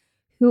Hunt,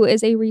 who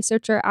is a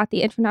researcher at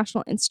the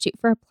International Institute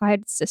for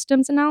Applied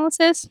Systems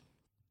Analysis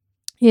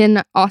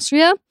in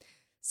Austria,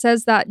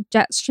 says that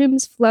jet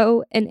streams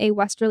flow in a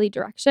westerly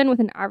direction with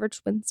an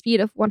average wind speed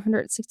of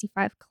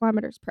 165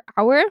 kilometers per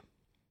hour.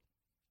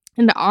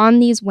 And on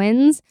these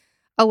winds,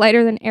 a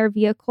lighter than air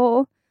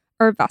vehicle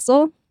or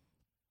vessel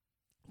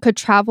could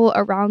travel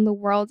around the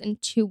world in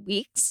 2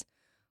 weeks.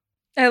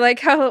 I like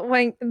how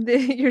when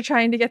you're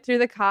trying to get through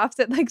the coughs,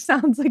 it like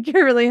sounds like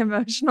you're really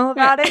emotional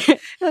about it.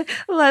 Like,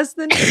 less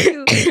than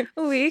 2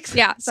 weeks.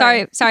 Yeah,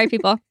 sorry,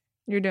 people.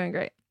 You're doing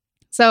great.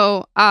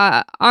 So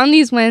on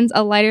these winds,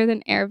 a lighter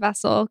than air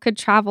vessel could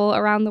travel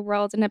around the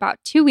world in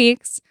about 2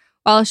 weeks,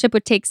 while a ship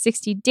would take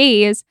 60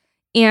 days,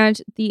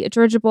 and the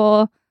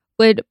dirigible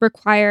would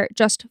require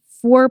just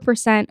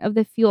 4% of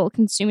the fuel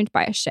consumed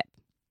by a ship.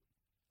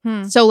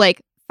 So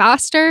like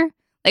faster,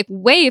 like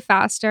way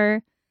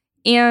faster,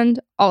 and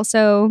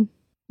also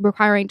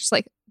requiring just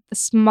like the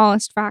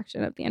smallest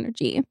fraction of the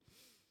energy.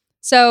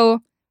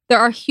 So there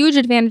are huge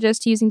advantages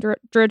to using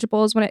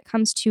dirigibles when it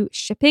comes to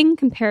shipping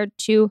compared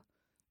to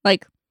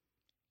like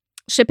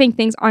shipping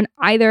things on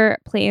either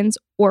planes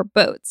or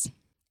boats.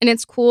 And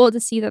it's cool to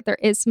see that there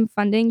is some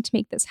funding to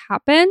make this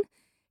happen.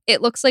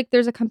 It looks like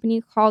there's a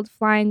company called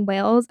Flying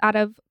Whales out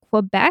of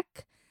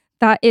Quebec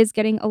that is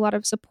getting a lot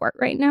of support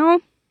right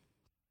now.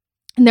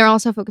 And they're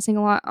also focusing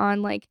a lot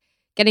on like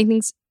getting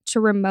things to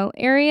remote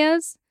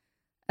areas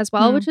as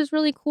well, Hmm. which is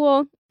really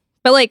cool.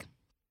 But like,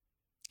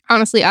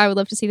 honestly, I would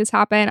love to see this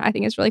happen. I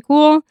think it's really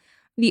cool.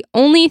 The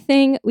only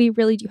thing we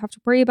really do have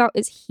to worry about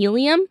is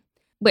helium,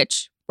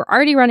 which we're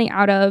already running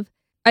out of.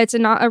 It's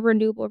not a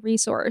renewable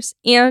resource.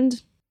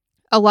 And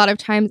a lot of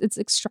times its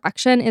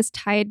extraction is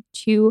tied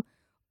to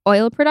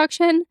oil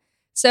production.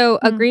 So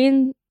a Hmm.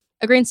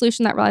 green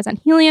solution that relies on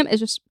helium is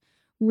just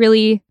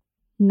really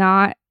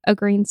not a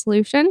green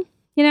solution,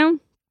 you know?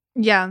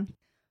 Yeah.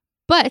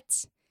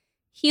 But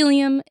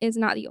helium is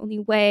not the only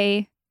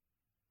way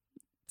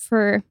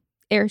for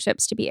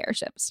airships to be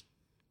airships.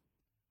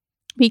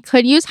 We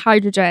could use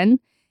hydrogen.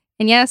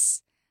 And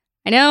yes,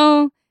 I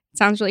know it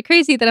sounds really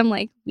crazy that I'm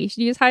like, we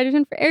should use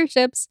hydrogen for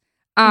airships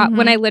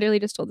when I literally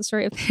just told the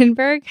story of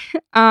Hindenburg.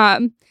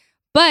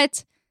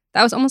 But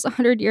that was almost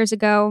 100 years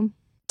ago.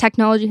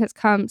 Technology has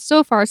come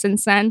so far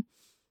since then.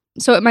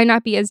 So it might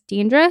not be as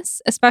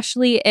dangerous,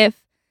 especially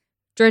if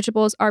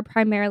dirigibles are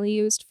primarily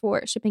used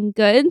for shipping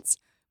goods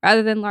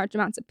rather than large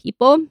amounts of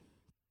people.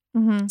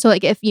 Hmm. So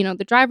like if,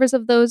 the drivers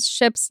of those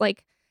ships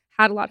like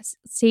had a lot of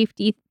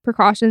safety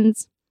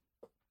precautions,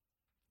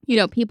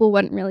 people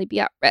wouldn't really be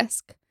at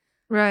risk.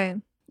 Right.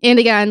 And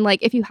again,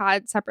 like if you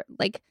had separate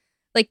like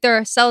there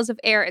are cells of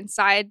air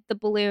inside the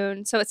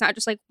balloon, so it's not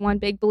just like one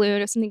big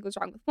balloon. If something goes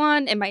wrong with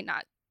one, it might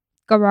not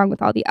go wrong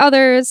with all the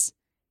others.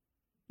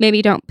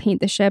 Maybe don't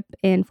paint the ship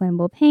in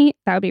flammable paint.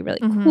 That would be really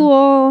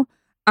cool.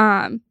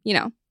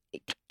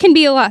 It can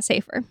be a lot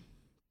safer.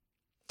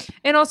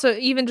 And also,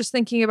 even just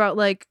thinking about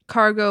like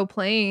cargo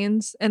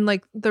planes and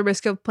like the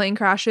risk of plane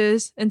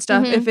crashes and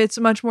stuff, if it's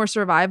much more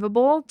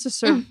survivable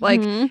to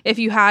like if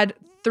you had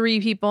 3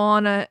 people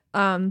on a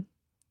I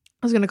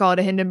was gonna call it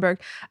a Hindenburg,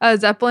 a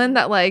Zeppelin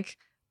that like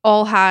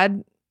all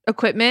had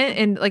equipment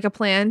and like a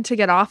plan to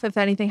get off if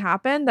anything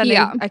happened, then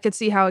I could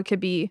see how it could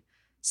be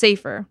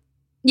safer.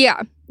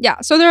 Yeah.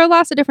 So there are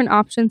lots of different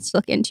options to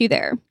look into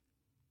there.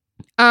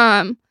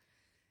 And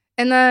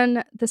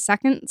then the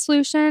second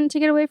solution to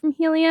get away from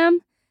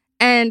helium,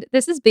 and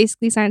this is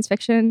basically science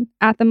fiction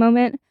at the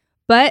moment,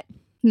 but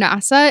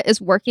NASA is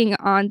working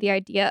on the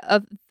idea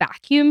of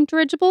vacuum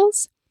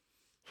dirigibles.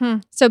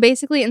 So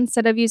basically,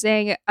 instead of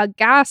using a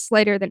gas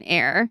lighter than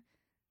air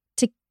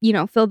to,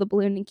 fill the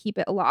balloon and keep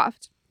it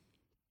aloft,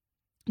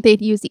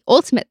 they'd use the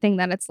ultimate thing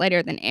that it's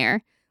lighter than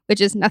air, which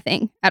is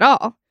nothing at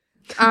all.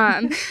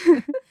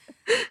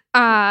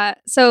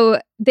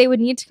 So they would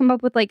need to come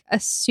up with like a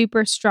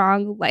super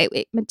strong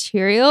lightweight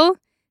material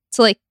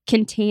to like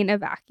contain a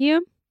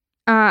vacuum.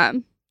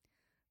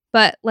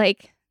 But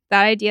like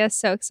that idea is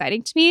so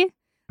exciting to me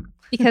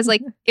because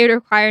like it would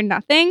require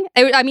nothing.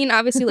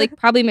 Obviously like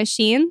probably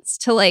machines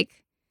to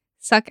like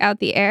suck out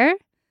the air.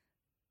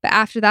 But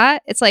after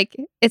that, it's like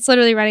it's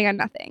literally running on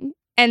nothing.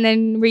 And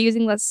then we're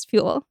using less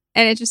fuel.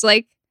 And it's just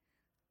like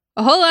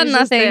a whole lot of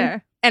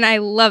nothing. And I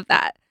love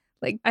that.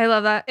 Like I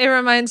love that. It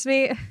reminds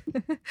me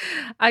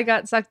I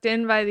got sucked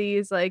in by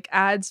these like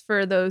ads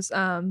for those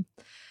like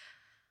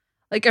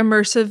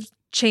immersive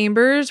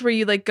chambers where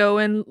you like go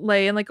and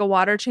lay in like a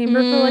water chamber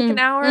for like an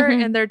hour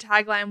and their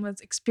tagline was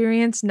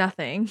experience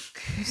nothing.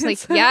 It's like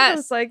yes.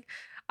 It's like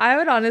I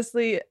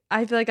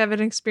feel like I've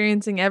been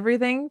experiencing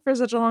everything for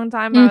such a long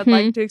time. I would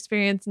like to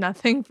experience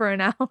nothing for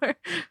an hour.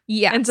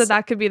 Yes. And so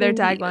that could be their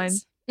tagline.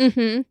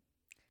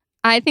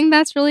 I think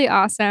that's really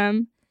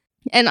awesome.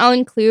 And I'll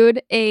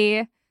include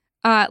a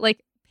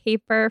like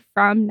paper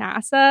from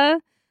NASA,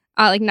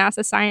 like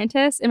NASA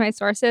scientists in my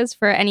sources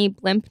for any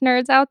blimp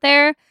nerds out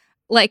there.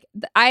 Like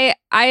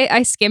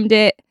I skimmed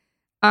it.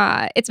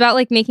 It's about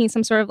like making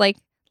some sort of like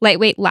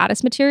lightweight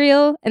lattice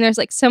material, and there's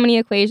like so many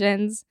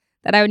equations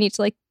that I would need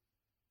to like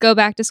go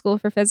back to school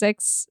for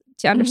physics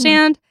to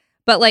understand.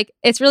 But like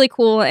it's really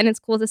cool, and it's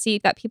cool to see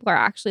that people are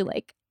actually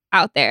like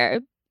out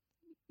there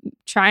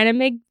trying to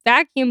make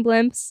vacuum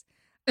blimps.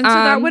 And so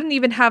that wouldn't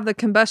even have the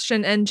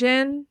combustion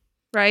engine,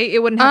 right? It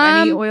wouldn't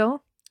have any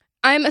oil.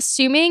 I'm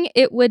assuming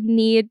it would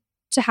need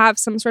to have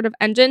some sort of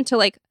engine to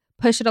like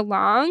push it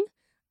along.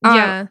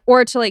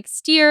 Or to like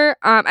steer.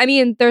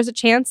 There's a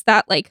chance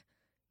that like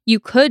you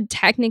could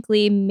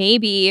technically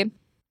maybe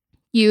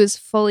use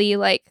fully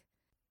like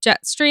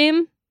jet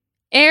stream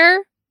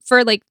air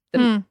for like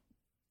the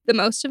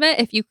most of it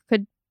if you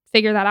could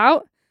figure that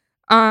out.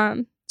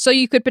 So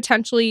you could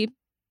potentially,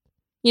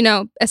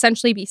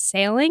 essentially be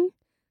sailing.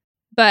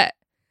 But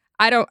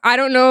I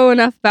don't know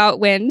enough about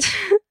wind.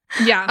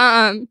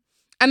 Yeah.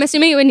 I'm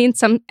assuming it would need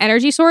some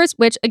energy source,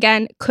 which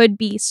again could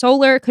be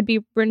solar, could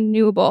be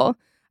renewable.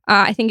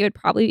 I think it would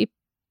probably be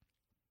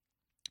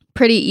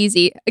pretty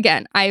easy.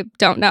 Again, I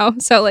don't know.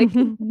 So like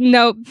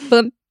no,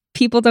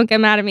 people don't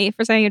get mad at me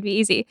for saying it'd be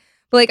easy.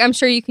 But like I'm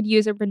sure you could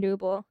use a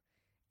renewable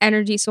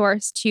energy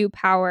source to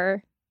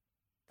power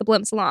the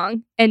blimps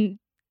along and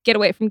get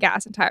away from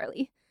gas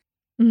entirely.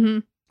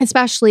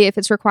 Especially if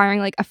it's requiring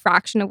like a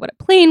fraction of what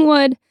a plane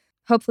would.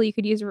 Hopefully you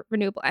could use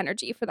renewable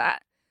energy for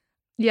that.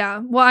 Yeah.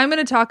 Well, I'm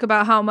going to talk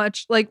about how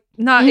much, like,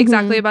 not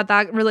exactly about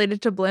that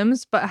related to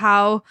blimps, but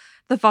how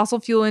the fossil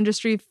fuel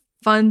industry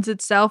funds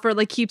itself or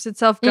like keeps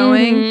itself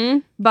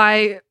going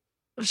by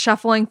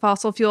shuffling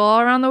fossil fuel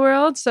all around the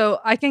world. So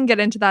I can get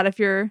into that if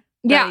you're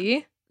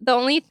ready. The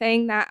only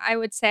thing that I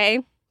would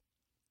say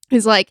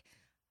is like,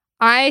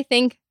 I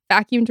think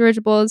vacuum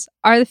dirigibles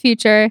are the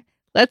future.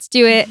 Let's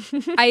do it.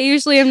 I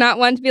usually am not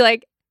one to be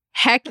like,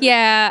 heck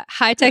yeah,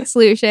 high-tech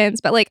solutions.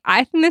 But like,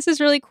 I think this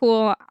is really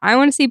cool. I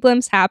want to see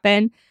blimps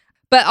happen.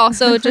 But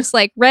also just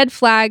like red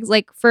flags,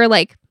 like for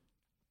like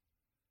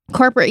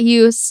corporate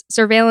use,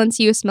 surveillance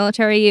use,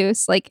 military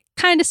use, like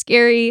kind of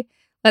scary.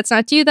 Let's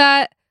not do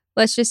that.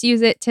 Let's just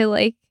use it to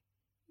like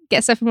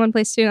get stuff from one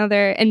place to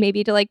another and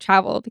maybe to like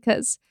travel,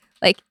 because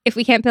like if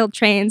we can't build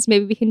trains,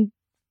 maybe we can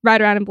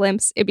ride around in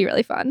blimps. It'd be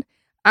really fun.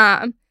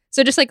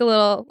 So just like a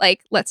little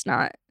like, let's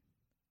not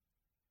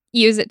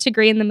use it to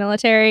green the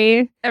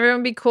military.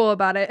 Everyone be cool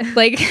about it.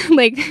 Like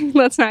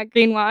let's not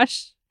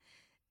greenwash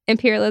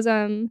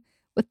imperialism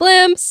with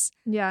blimps.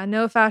 Yeah,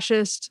 no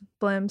fascist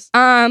blimps.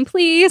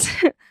 Please.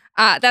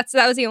 That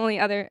was the only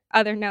other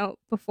note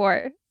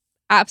before.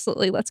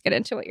 Absolutely, let's get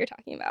into what you're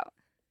talking about.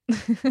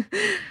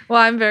 Well,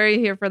 I'm very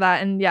here for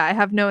that. And yeah, I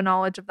have no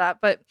knowledge of that,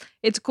 but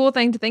it's a cool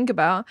thing to think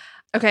about.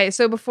 Okay,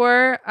 so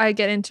before I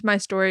get into my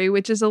story,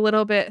 which is a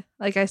little bit,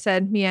 like I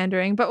said,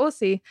 meandering, but we'll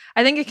see.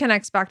 I think it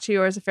connects back to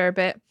yours a fair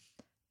bit.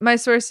 My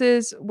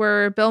sources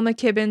were Bill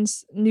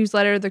McKibben's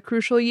newsletter, The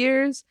Crucial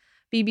Years,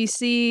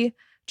 BBC,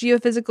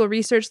 Geophysical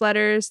Research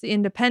Letters, The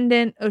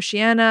Independent,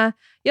 Oceana,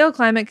 Yale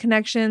Climate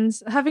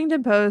Connections,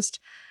 Huffington Post,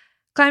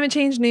 Climate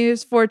Change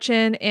News,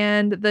 Fortune,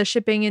 and the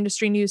shipping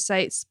industry news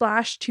site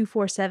Splash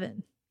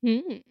 247.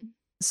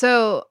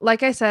 So,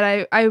 like I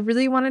said, I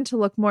really wanted to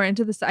look more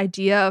into this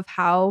idea of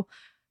how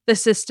the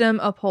system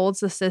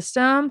upholds the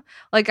system.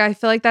 Like, I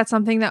feel like that's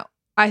something that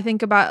I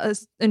think about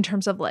as in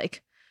terms of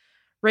like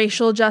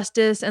racial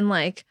justice and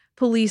like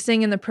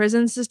policing in the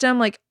prison system,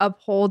 like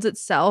upholds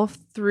itself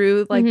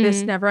through like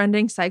this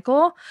never-ending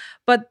cycle.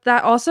 But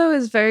that also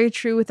is very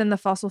true within the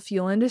fossil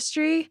fuel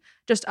industry,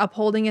 just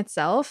upholding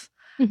itself.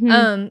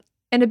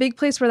 And a big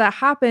place where that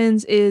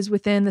happens is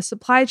within the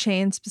supply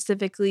chain,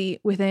 specifically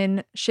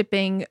within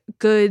shipping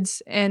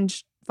goods and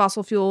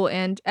fossil fuel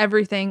and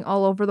everything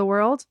all over the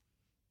world.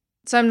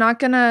 So I'm not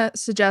going to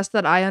suggest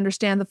that I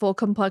understand the full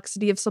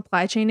complexity of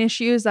supply chain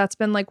issues. That's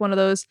been like one of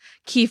those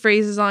key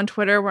phrases on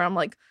Twitter where I'm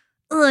like,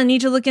 I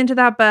need to look into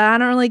that, but I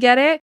don't really get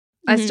it.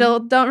 I still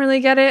don't really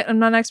get it. I'm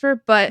not an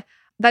expert, but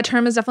that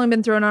term has definitely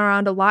been thrown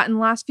around a lot in the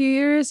last few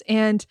years.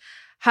 And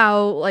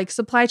how like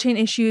supply chain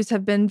issues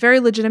have been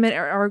very legitimate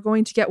or are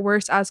going to get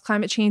worse as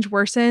climate change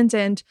worsens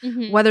and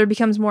weather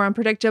becomes more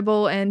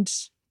unpredictable and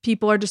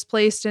people are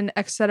displaced and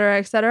et cetera,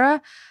 et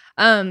cetera.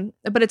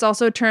 But it's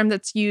also a term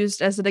that's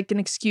used as like an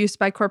excuse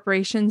by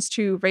corporations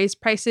to raise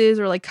prices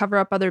or like cover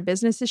up other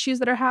business issues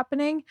that are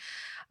happening.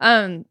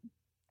 We're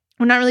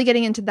not really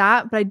getting into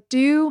that, but I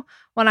do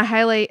want to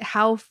highlight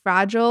how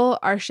fragile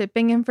our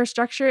shipping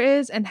infrastructure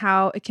is and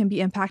how it can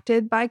be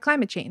impacted by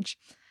climate change.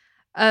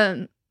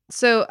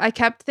 So I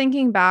kept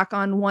thinking back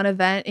on one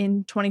event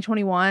in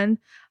 2021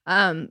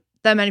 that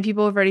many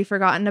people have already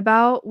forgotten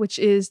about, which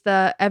is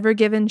the Ever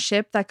Given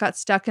ship that got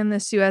stuck in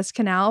the Suez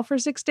Canal for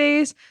 6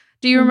 days.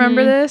 Do you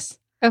remember this?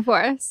 Of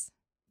course.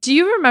 Do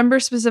you remember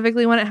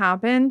specifically when it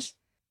happened?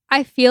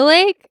 I feel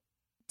like,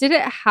 did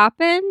it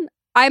happen?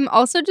 I'm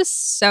also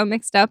just so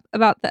mixed up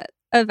about the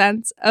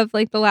events of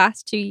like the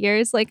last 2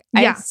 years. Like,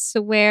 I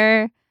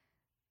swear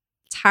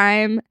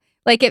time,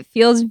 like it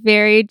feels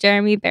very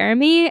Jeremy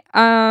Bearimy.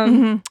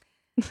 But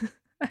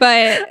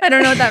I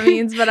don't know what that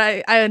means, but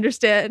I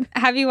understand.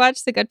 Have you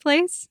watched The Good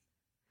Place?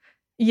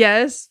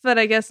 Yes, but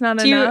I guess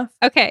not enough.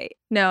 Okay.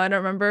 No, I don't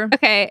remember.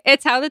 Okay.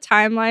 It's how the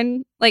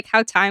timeline, like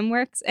how time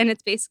works. And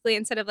it's basically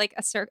instead of like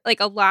like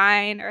a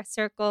line or a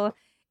circle,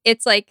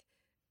 it's like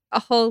a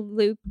whole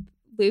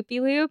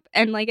loopy-loop.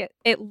 And like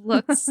it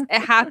looks,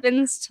 it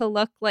happens to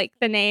look like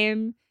the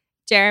name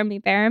Jeremy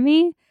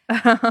Bearimy.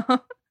 I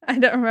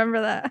don't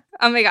remember that.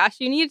 Oh my gosh.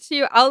 You need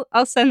to,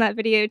 I'll send that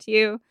video to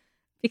you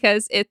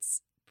because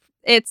it's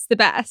the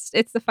best.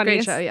 It's the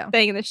funniest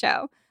thing in the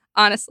show.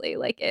 Honestly,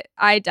 like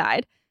I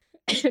died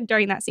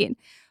during that scene.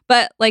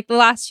 But like the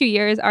last 2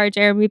 years are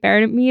Jeremy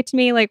Bearimy to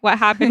me. Like what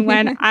happened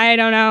when, I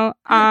don't know.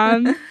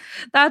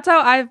 That's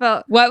how I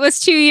felt. What was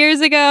 2 years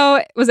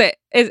ago?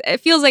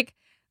 It feels like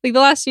the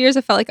last 2 years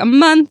it felt like a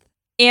month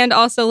and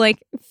also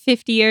like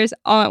 50 years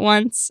all at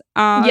once.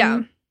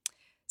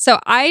 So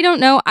I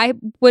don't know. I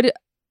would,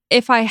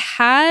 if I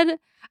had,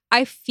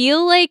 I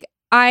feel like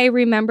I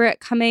remember it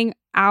coming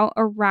out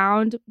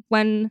around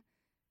when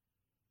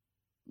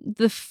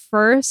the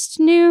first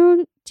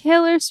new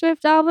Taylor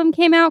Swift album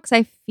came out, because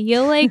I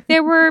feel like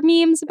there were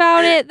memes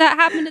about it that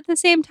happened at the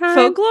same time.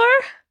 Folklore?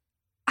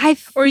 I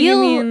feel. Or you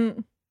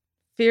mean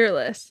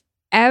Fearless?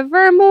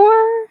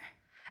 Evermore?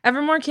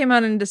 Evermore came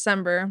out in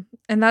December,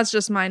 and that's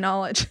just my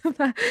knowledge.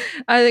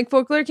 I think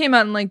Folklore came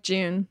out in like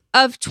June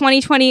of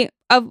 2020.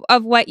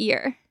 Of what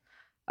year?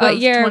 What of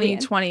year?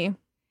 2020.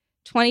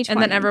 2020.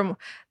 And then Evermore.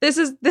 This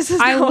is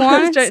I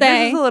want to say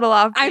this is a little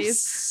off I'm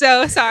base.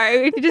 so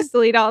sorry. We could just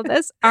delete all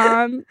this.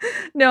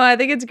 No, I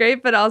think it's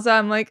great, but also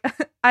I'm like,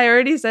 I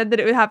already said that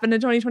it would happen in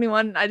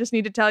 2021. I just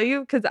need to tell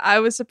you because I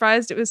was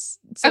surprised it was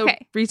so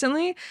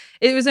recently.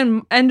 It was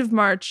in end of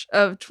March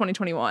of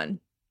 2021.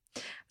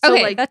 So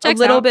okay, like that a checks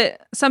little out.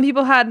 bit. Some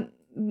people had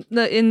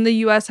in the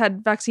US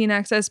had vaccine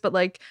access, but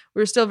like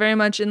we're still very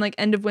much in like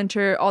end of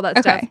winter, all that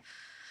stuff.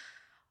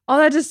 All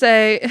that to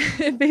say,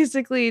 it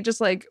basically just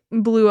like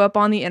blew up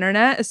on the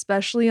internet,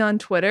 especially on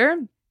Twitter.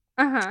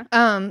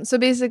 So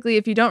basically,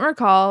 if you don't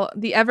recall,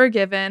 the Ever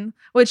Given,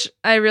 which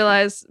I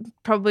realize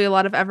probably a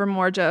lot of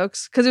Evermore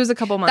jokes because it was a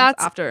couple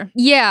months after.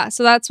 Yeah,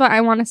 so that's why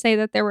I want to say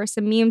that there were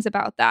some memes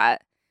about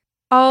that.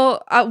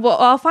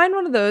 I'll find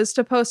one of those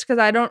to post because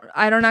I don't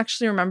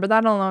actually remember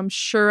that, although I'm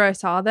sure I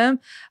saw them.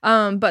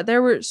 But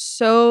there were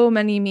so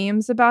many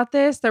memes about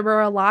this. There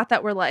were a lot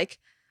that were like,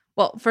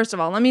 well, first of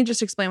all, let me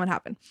just explain what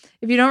happened.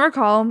 If you don't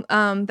recall,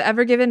 the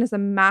Ever Given is a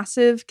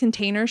massive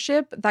container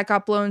ship that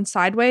got blown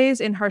sideways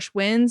in harsh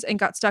winds and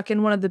got stuck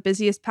in one of the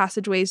busiest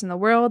passageways in the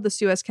world, the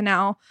Suez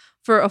Canal,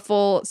 for a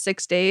full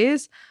 6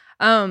 days.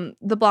 The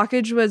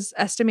blockage was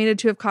estimated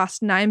to have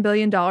cost $9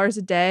 billion a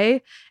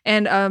day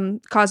and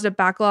caused a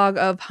backlog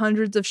of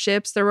hundreds of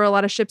ships. There were a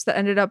lot of ships that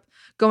ended up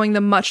going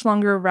the much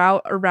longer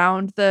route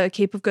around the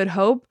Cape of Good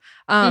Hope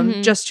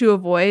just to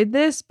avoid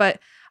this. But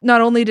not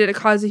only did it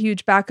cause a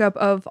huge backup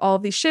of all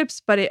of these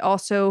ships, but it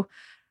also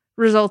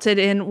resulted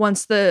in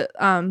once the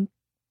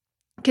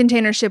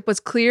container ship was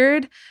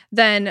cleared,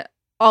 then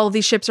all of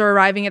these ships are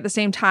arriving at the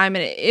same time.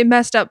 And it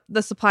messed up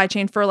the supply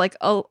chain for like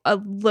a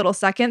little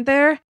second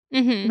there.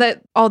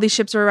 That all these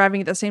ships are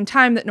arriving at the same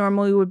time that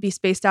normally would be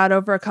spaced out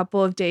over a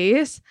couple of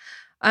days.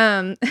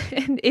 And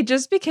it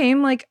just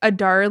became like a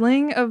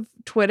darling of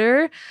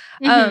Twitter.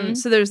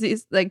 So there's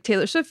these like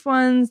Taylor Swift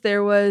ones.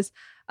 There was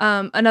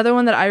another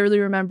one that I really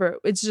remember.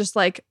 It's just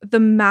like the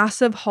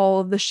massive hull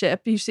of the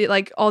ship. You see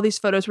like all these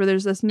photos where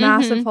there's this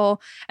massive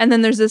hull and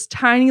then there's this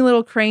tiny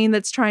little crane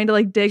that's trying to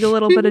like dig a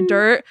little bit of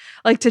dirt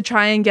like to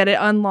try and get it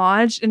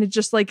unlodged. And it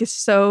just like is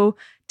so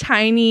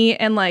tiny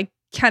and like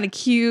kind of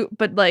cute,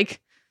 but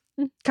like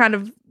kind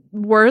of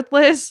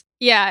worthless.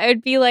 Yeah, it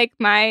would be like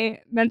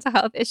my mental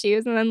health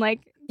issues and then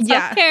like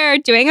self-care,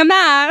 doing a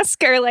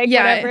mask or like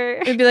whatever.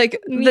 It'd be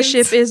like the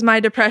ship is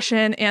my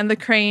depression and the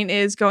crane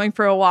is going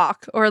for a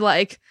walk or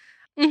like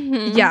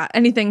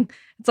anything.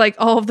 It's like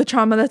all of the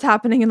trauma that's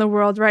happening in the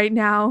world right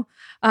now,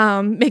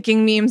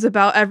 making memes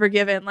about Ever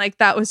Given. Like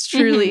that was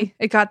truly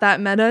it got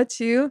that meta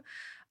too.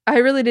 I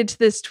related to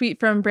this tweet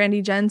from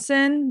Brandy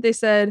Jensen. They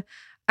said,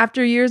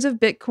 after years of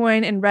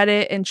Bitcoin and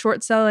Reddit and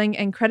short selling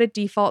and credit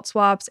default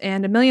swaps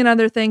and a million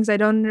other things I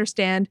don't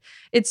understand,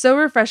 it's so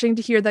refreshing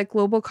to hear that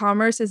global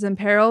commerce is in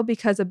peril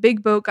because a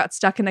big boat got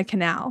stuck in a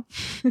canal.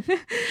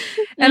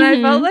 And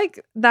I felt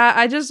like that.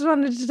 I just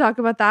wanted to talk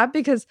about that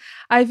because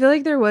I feel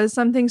like there was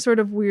something sort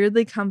of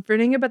weirdly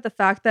comforting about the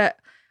fact that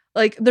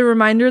like the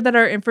reminder that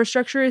our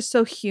infrastructure is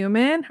so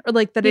human or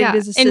like that it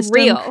is a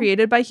system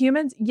created by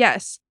humans.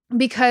 Yes,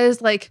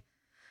 because like,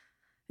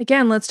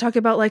 again, let's talk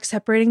about like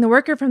separating the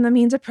worker from the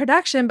means of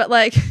production, but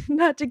like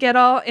not to get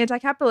all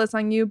anti-capitalist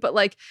on you, but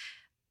like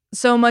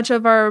so much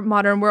of our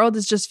modern world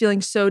is just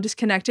feeling so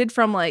disconnected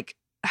from like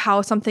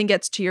how something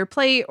gets to your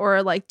plate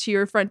or like to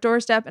your front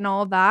doorstep and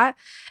all of that.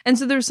 And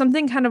so there's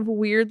something kind of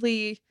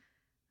weirdly,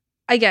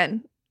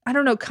 again, I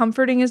don't know,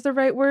 comforting is the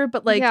right word,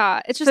 but like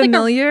it's just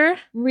familiar. Like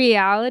a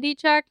reality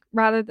check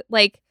rather than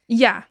like,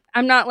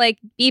 I'm not like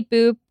beep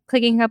boop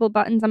clicking a couple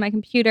buttons on my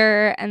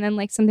computer and then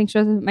like something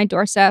shows up at my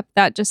doorstep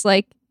that just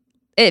like,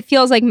 it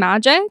feels like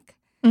magic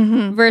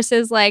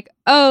versus like,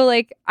 oh,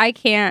 like I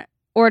can't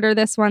order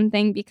this one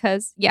thing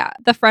because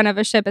the front of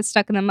a ship is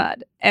stuck in the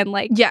mud and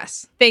like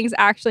things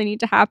actually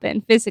need to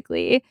happen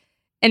physically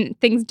and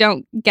things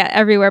don't get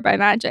everywhere by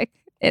magic.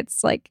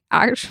 It's like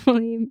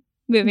actually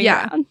moving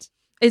around.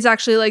 It's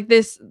actually like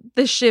this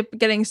ship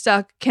getting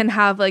stuck can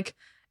have like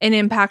an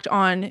impact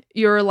on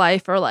your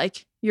life or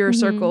like your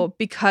circle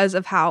because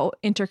of how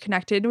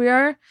interconnected we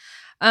are.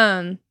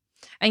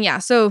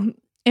 So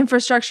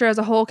infrastructure as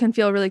a whole can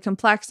feel really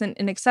complex and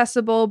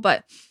inaccessible,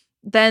 but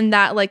then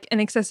that like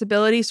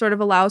inaccessibility sort of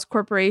allows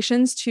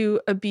corporations to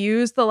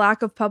abuse the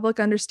lack of public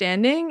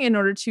understanding in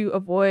order to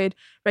avoid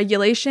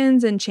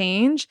regulations and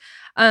change.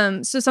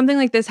 So something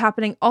like this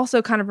happening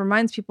also kind of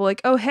reminds people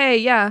like, oh,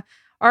 hey,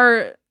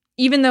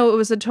 even though it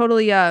was a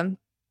totally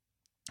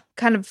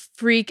kind of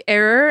freak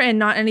error and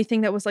not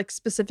anything that was like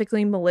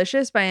specifically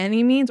malicious by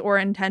any means or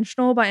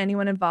intentional by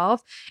anyone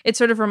involved, it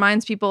sort of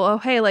reminds people, oh,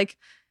 hey, like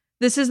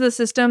this is the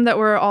system that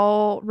we're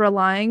all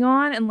relying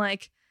on. And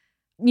like,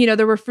 you know,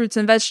 there were fruits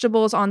and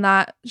vegetables on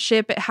that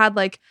ship. It had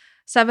like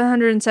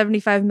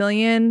 $775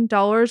 million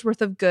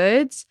worth of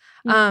goods,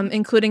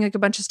 including like a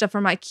bunch of stuff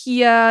from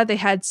IKEA. They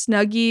had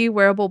Snuggie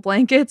wearable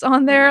blankets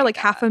on there, like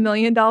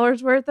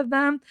 $500,000 worth of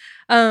them.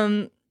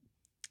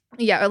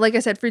 Like I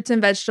said, fruits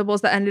and vegetables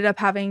that ended up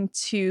having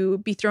to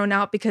be thrown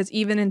out because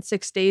even in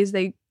 6 days,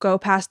 they go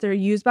past their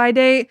use by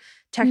date,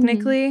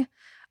 technically.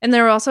 And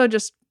there were also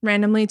just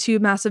randomly 2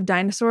 massive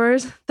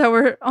dinosaurs that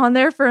were on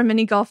there for a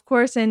mini golf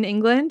course in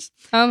England.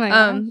 Oh my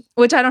gosh.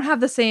 Which I don't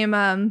have the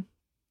same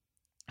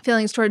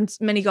feelings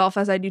towards mini golf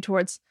as I do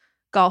towards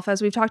golf,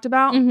 as we've talked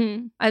about.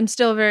 I'm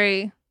still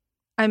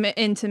I'm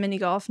into mini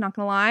golf, not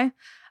gonna lie.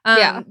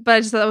 But I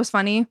just thought that was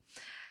funny.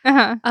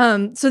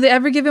 So the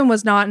Ever Given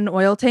was not an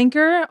oil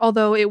tanker,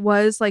 although it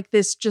was like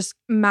this just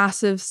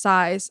massive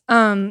size.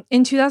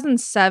 In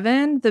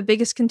 2007, the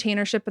biggest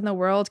container ship in the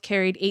world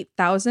carried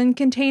 8,000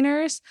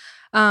 containers.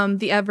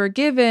 The Ever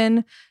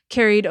Given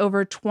carried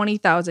over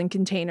 20,000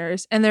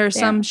 containers. And there are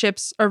some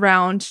ships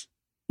around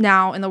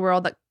now in the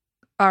world that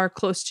are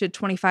close to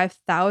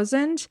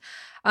 25,000.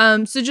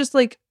 So just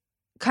like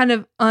kind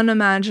of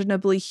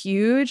unimaginably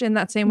huge in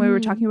that same way we were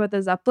talking about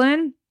the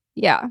Zeppelin.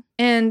 Yeah.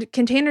 And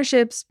container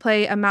ships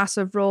play a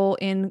massive role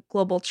in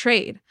global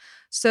trade.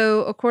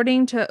 So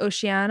according to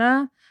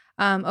Oceana,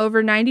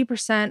 over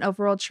 90% of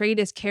world trade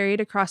is carried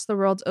across the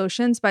world's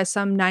oceans by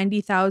some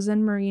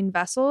 90,000 marine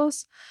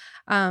vessels.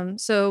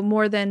 So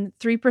more than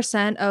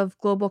 3% of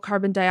global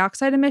carbon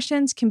dioxide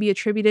emissions can be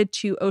attributed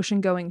to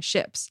ocean-going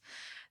ships.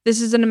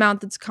 This is an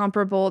amount that's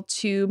comparable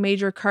to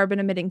major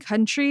carbon-emitting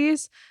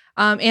countries,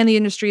 and the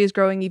industry is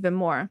growing even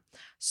more.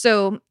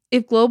 So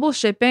if global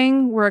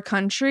shipping were a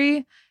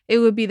country, it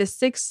would be the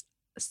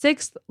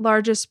sixth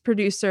largest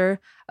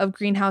producer of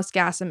greenhouse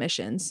gas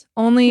emissions.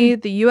 Only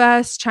the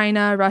US,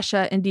 China,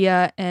 Russia,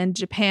 India, and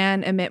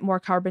Japan emit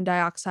more carbon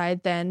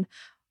dioxide than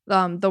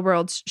the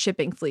world's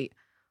shipping fleet,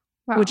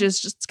 which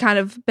is just kind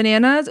of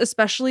bananas,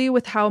 especially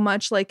with how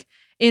much like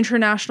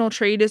international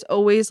trade is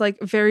always like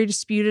very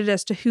disputed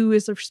as to who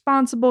is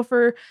responsible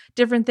for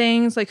different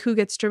things, like who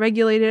gets to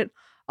regulate it,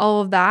 all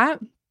of that.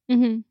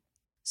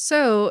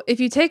 So if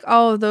you take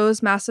all of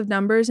those massive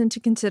numbers into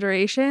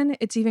consideration,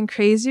 it's even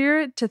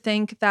crazier to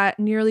think that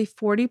nearly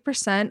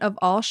 40% of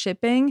all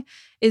shipping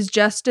is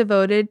just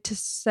devoted to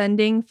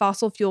sending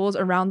fossil fuels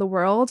around the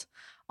world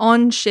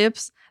on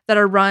ships that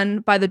are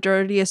run by the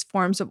dirtiest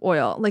forms of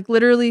oil. Like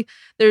literally,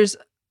 there's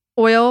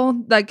oil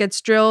that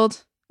gets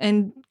drilled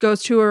and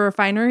goes to a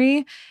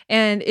refinery,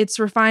 and it's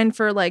refined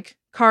for like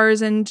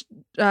cars and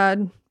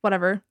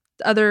whatever,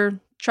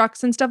 other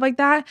trucks and stuff like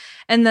that.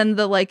 And then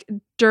the like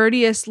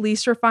dirtiest,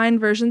 least refined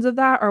versions of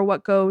that are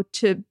what go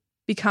to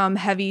become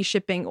heavy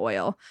shipping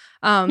oil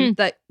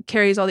that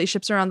carries all these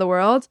ships around the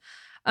world.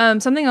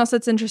 Something else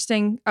that's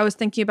interesting I was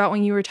thinking about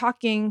when you were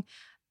talking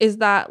is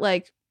that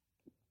like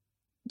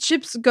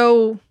ships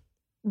go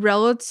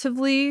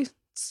relatively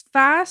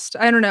fast.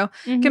 I don't know.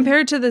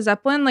 Compared to the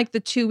Zeppelin, like the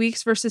 2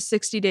 weeks versus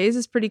 60 days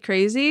is pretty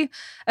crazy,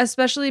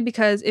 especially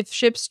because if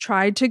ships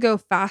tried to go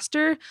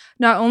faster,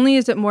 not only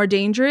is it more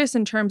dangerous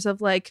in terms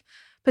of like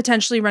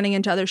potentially running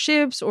into other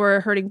ships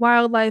or hurting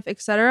wildlife,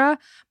 etc.,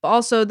 but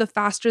also the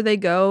faster they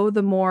go,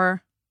 the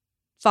more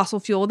fossil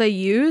fuel they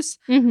use.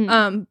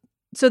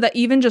 So that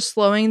even just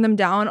slowing them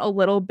down a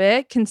little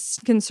bit can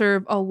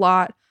conserve a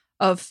lot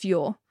of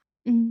fuel,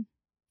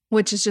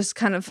 which is just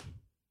kind of,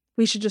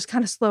 we should just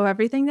kind of slow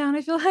everything down,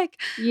 I feel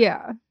like.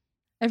 Yeah.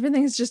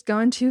 Everything's just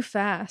going too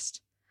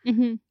fast.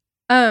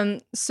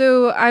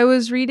 So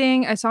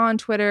I saw on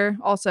Twitter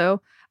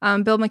also,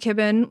 Bill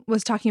McKibben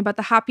was talking about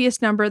the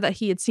happiest number that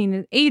he had seen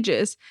in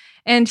ages.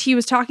 And he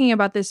was talking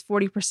about this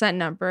 40%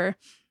 number.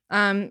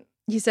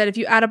 He said, if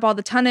you add up all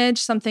the tonnage,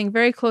 something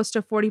very close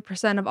to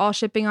 40% of all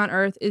shipping on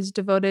Earth is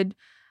devoted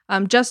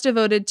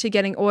to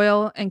getting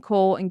oil and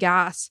coal and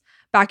gas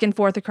back and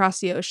forth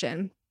across the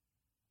ocean.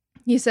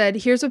 He said,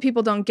 here's what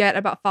people don't get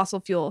about fossil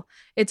fuel.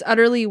 It's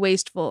utterly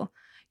wasteful.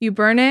 You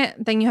burn it,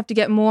 then you have to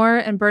get more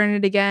and burn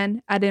it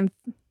again ad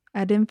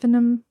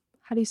infinitum.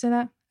 How do you say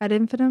that? Ad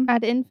infinitum?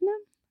 Ad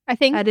infinitum? I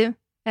think.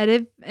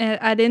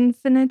 Ad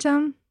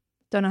infinitum?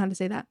 Don't know how to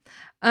say that.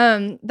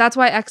 That's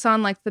why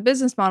Exxon likes the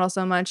business model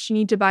so much. You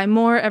need to buy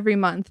more every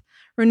month.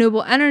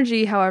 Renewable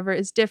energy, however,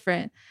 is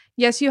different.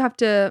 Yes, you have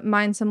to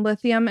mine some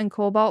lithium and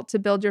cobalt to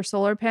build your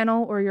solar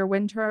panel or your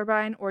wind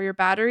turbine or your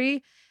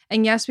battery.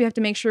 And yes, we have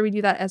to make sure we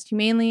do that as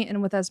humanely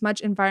and with as much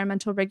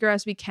environmental rigor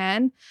as we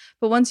can.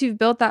 But once you've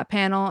built that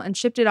panel and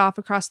shipped it off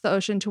across the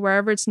ocean to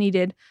wherever it's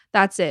needed,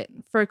 that's it.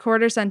 For a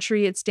quarter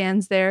century, it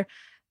stands there,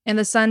 and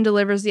the sun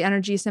delivers the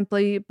energy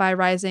simply by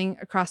rising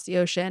across the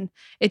ocean.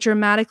 It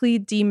dramatically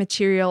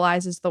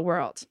dematerializes the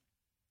world.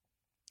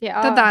 Yeah.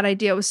 I thought that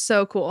idea was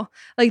so cool.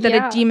 Like that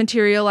it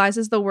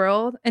dematerializes the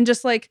world. And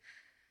just like,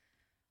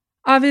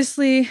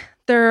 obviously,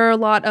 there are a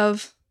lot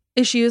of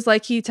issues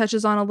like he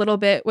touches on a little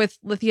bit with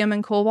lithium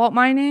and cobalt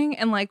mining.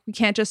 And like, we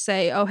can't just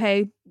say, oh,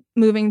 hey,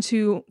 moving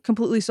to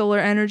completely solar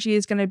energy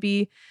is going to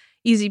be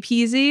easy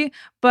peasy.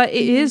 But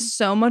it is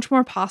so much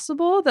more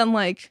possible than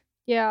like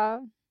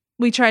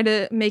we try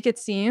to make it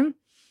seem.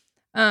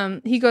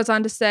 He goes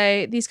on to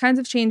say, these kinds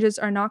of changes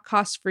are not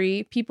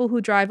cost-free. People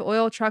who drive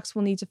oil trucks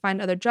will need to find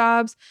other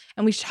jobs,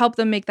 and we should help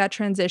them make that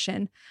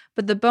transition.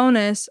 But the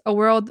bonus, a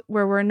world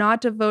where we're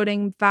not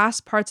devoting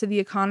vast parts of the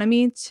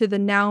economy to the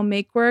now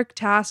make-work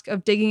task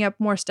of digging up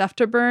more stuff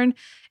to burn,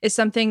 is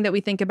something that we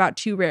think about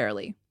too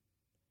rarely.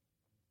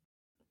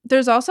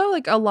 There's also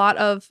like a lot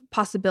of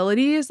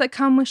possibilities that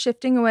come with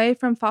shifting away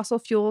from fossil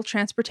fuel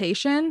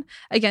transportation.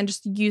 Again,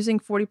 just using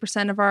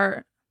 40% of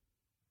our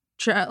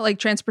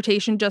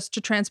transportation just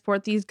to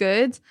transport these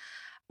goods.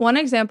 One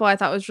example I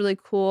thought was really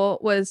cool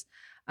was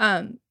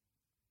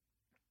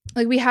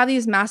like we have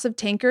these massive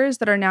tankers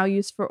that are now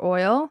used for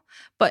oil,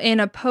 but in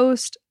a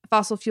post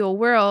fossil fuel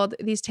world,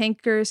 these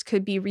tankers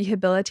could be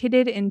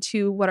rehabilitated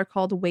into what are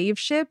called wave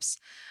ships,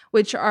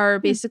 which are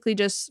basically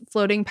just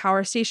floating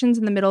power stations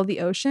in the middle of the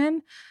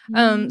ocean.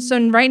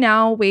 So right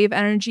now, wave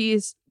energy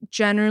is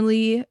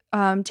generally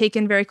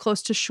taken very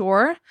close to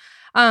shore.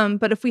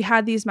 But if we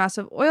had these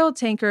massive oil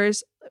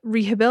tankers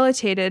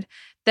rehabilitated,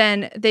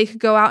 then they could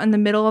go out in the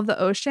middle of the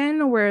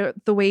ocean where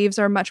the waves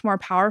are much more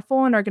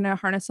powerful and are going to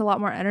harness a lot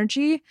more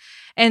energy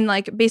and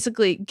like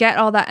basically get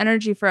all that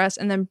energy for us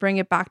and then bring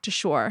it back to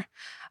shore.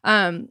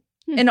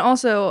 And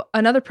also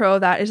another pro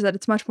of that is that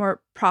it's much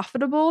more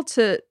profitable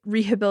to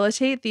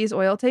rehabilitate these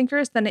oil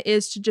tankers than it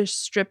is to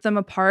just strip them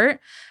apart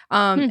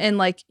and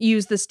like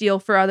use the steel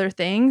for other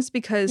things,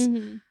 because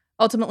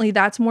ultimately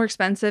that's more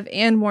expensive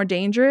and more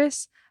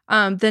dangerous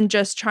than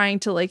just trying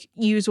to like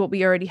use what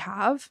we already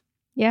have.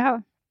 Yeah.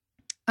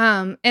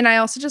 And I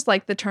also just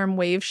like the term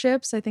wave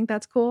ships. I think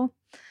that's cool.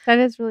 That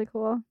is really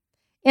cool.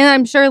 And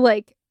I'm sure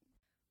like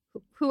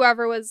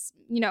whoever was,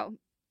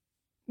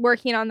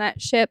 working on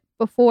that ship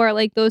before,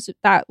 like those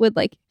that would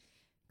like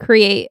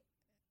create,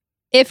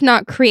 if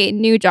not create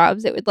new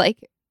jobs, it would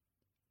like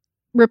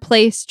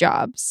replace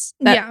jobs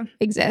that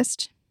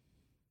exist.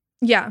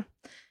 Yeah.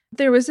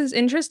 There was this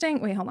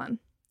interesting, wait, hold on.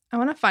 I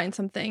want to find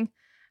something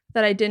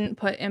that I didn't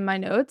put in my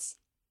notes.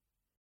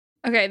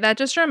 Okay, that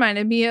just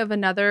reminded me of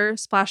another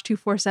Splash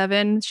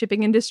 247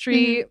 shipping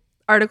industry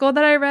article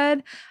that I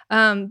read.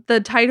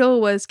 The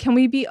title was, "Can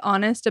we be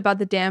honest about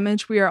the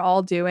damage we are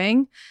all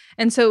doing?"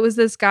 And so it was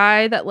this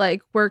guy that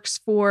like works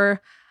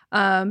for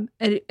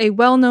a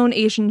well-known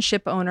Asian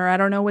ship owner. I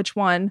don't know which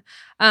one.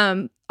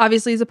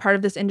 Obviously he's a part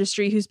of this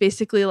industry, who's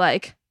basically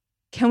like,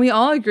 can we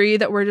all agree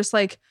that we're just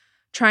like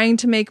trying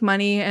to make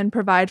money and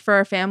provide for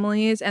our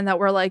families and that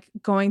we're like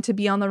going to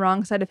be on the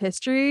wrong side of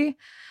history?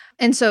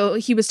 And so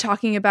he was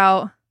talking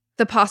about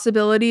the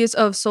possibilities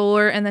of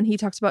solar, and then he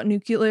talks about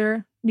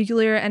nuclear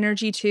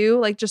energy too,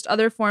 like just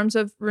other forms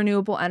of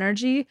renewable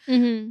energy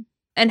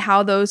and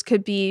how those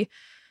could be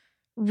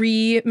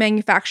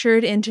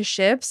remanufactured into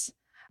ships.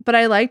 But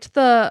I liked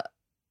the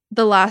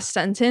last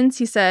sentence.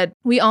 He said,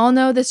 "We all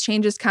know this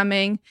change is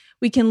coming.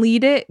 We can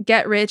lead it,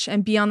 get rich,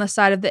 and be on the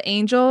side of the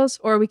angels,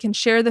 or we can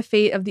share the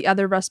fate of the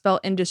other Rust Belt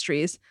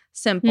industries.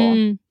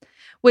 Simple."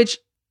 Which,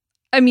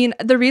 I mean,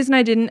 the reason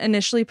I didn't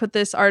initially put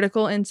this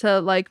article into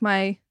like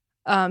my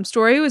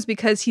story was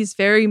because he's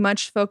very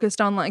much focused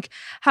on like,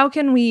 how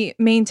can we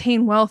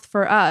maintain wealth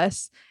for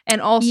us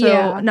and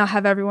also not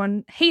have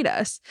everyone hate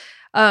us?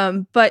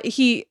 But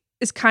he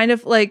is kind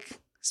of like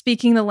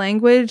speaking the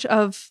language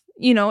of,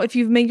 if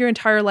you've made your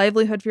entire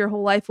livelihood for your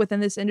whole life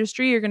within this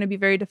industry, you're going to be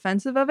very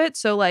defensive of it.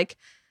 So like,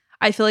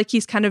 I feel like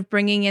he's kind of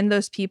bringing in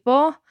those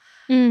people.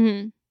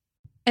 And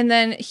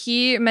then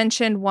he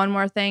mentioned one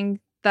more thing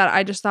that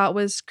I just thought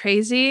was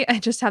crazy. I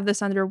just have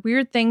this under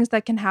weird things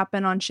that can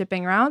happen on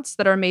shipping routes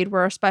that are made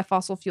worse by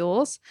fossil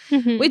fuels,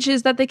 which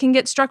is that they can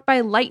get struck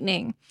by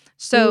lightning.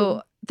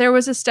 So there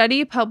was a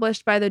study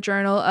published by the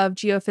Journal of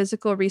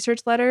Geophysical Research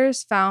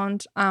Letters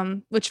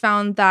which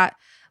found that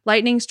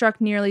lightning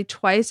struck nearly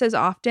twice as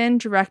often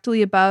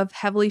directly above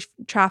heavily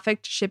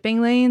trafficked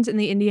shipping lanes in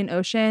the Indian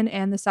Ocean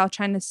and the South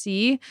China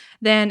Sea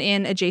than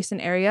in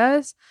adjacent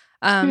areas.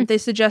 They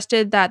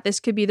suggested that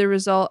this could be the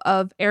result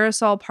of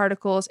aerosol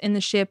particles in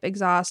the ship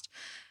exhaust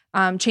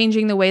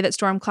changing the way that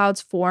storm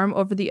clouds form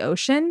over the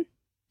ocean,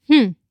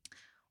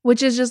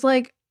 which is just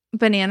like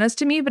bananas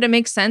to me, but it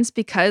makes sense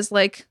because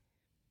like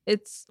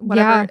it's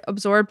whatever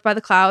absorbed by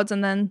the clouds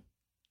and then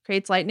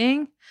creates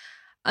lightning.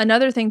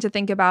 Another thing to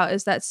think about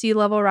is that sea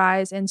level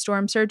rise and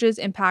storm surges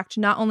impact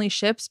not only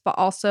ships, but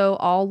also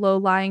all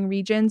low-lying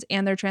regions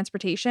and their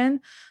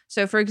transportation.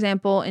 So, for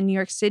example, in New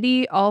York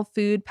City, all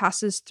food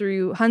passes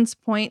through Hunts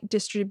Point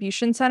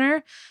Distribution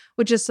Center,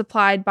 which is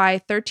supplied by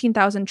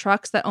 13,000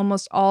 trucks that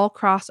almost all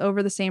cross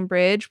over the same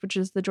bridge, which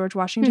is the George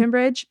Washington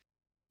Bridge.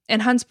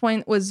 And Hunts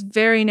Point was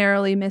very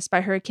narrowly missed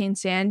by Hurricane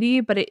Sandy,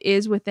 but it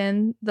is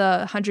within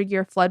the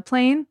 100-year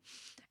floodplain.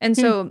 And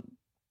so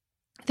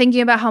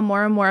thinking about how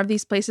more and more of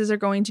these places are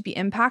going to be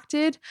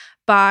impacted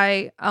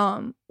by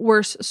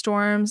worse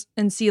storms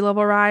and sea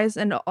level rise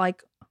and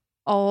like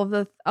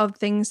all of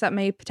things that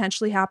may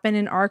potentially happen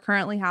and are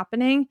currently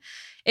happening,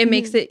 it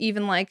makes it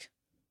even like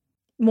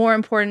more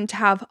important to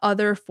have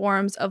other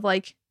forms of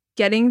like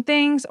getting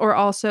things, or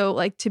also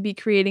like to be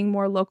creating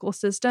more local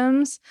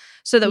systems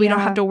so that we don't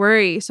have to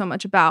worry so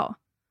much about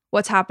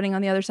what's happening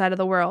on the other side of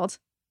the world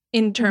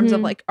in terms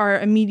of like our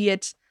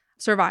immediate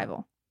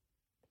survival.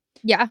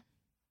 Yeah.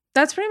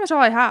 That's pretty much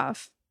all I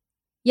have.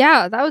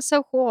 Yeah, that was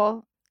so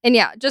cool. And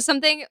yeah, just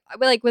something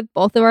like with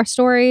both of our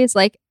stories,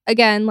 like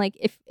again, like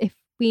if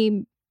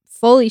we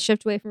fully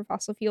shift away from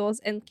fossil fuels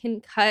and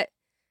can cut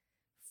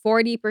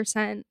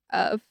 40%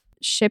 of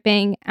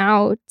shipping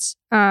out.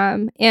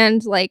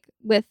 And like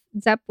with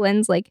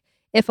Zeppelins, like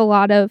if a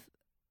lot of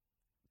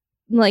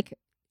like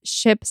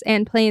ships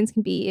and planes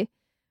can be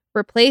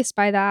replaced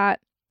by that,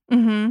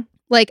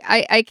 like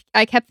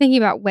I kept thinking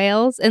about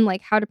whales and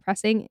like how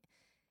depressing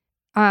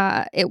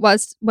it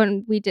was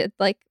when I did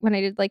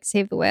like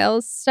Save the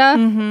Whales stuff,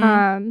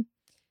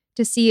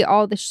 to see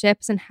all the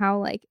ships and how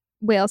like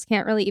whales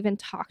can't really even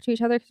talk to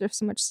each other because there's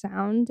so much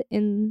sound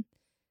in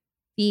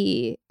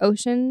the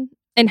ocean,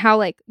 and how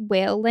like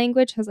whale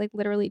language has like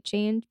literally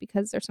changed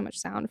because there's so much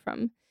sound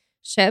from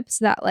ships,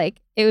 that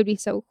like it would be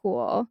so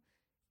cool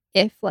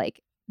if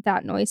like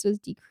that noise was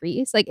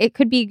decreased. Like it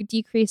could be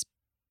decreased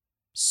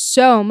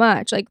so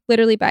much, like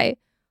literally by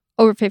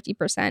over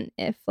 50%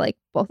 if like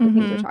both the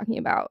things we're talking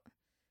about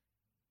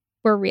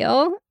were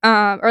real,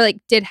 or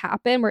like did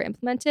happen, were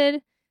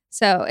implemented.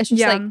 So it's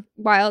just like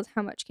wild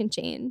how much can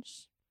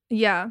change.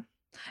 Yeah.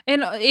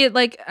 And it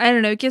like, I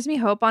don't know, it gives me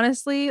hope,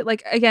 honestly.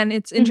 Like, again,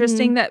 it's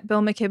interesting that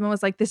Bill McKibben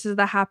was like, this is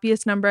the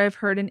happiest number I've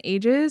heard in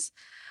ages.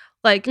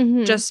 Like,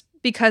 just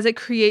because it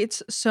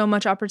creates so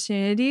much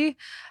opportunity.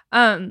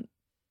 But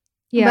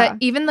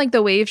even like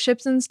the wave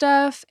ships and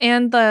stuff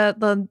and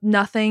the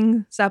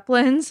nothing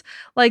Zeppelins,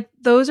 like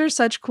those are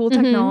such cool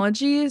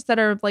technologies that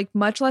are like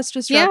much less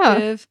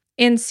disruptive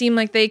and seem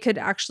like they could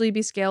actually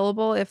be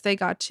scalable if they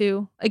got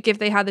to, like if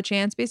they had the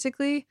chance,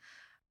 basically.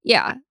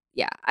 Yeah.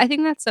 I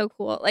think that's so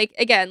cool. Like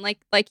again,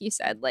 like you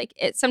said, like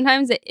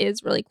sometimes it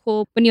is really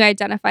cool when you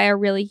identify a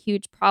really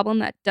huge problem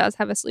that does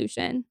have a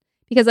solution,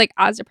 because like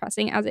as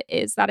depressing as it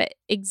is that it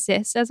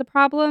exists as a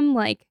problem,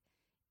 like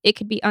it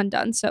could be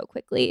undone so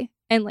quickly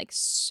and like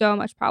so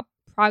much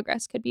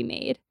progress could be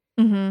made.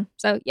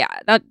 So yeah,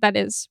 that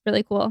is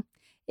really cool.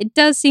 It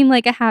does seem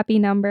like a happy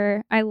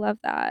number. I love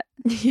that.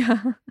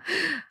 Yeah.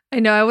 I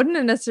know I wouldn't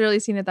have necessarily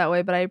seen it that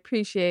way, but I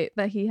appreciate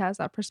that he has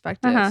that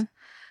perspective.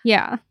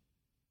 Yeah.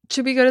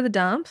 Should we go to the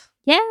dump?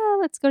 Yeah,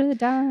 let's go to the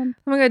dump.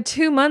 Oh my god,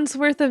 2 months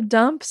worth of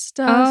dump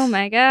stuff. Oh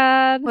my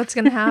god. What's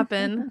gonna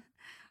happen?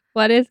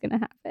 What is gonna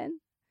happen?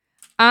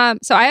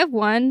 So I have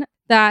one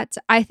that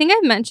I think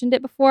I've mentioned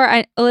it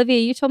before. Olivia,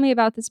 you told me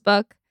about this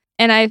book,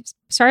 and I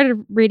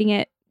started reading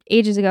it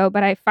ages ago,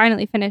 but I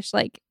finally finished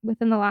like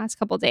within the last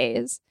couple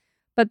days.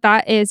 But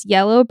that is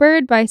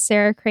Yellowbird by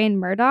Sarah Crane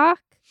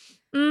Murdoch.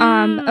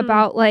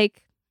 About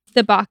like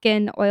the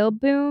Bakken oil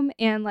boom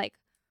and like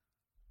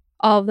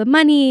all the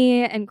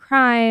money and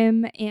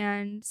crime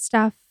and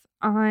stuff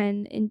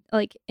on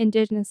like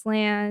indigenous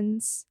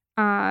lands,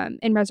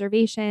 and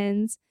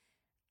reservations.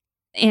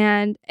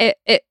 And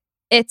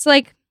it's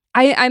like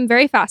I'm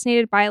very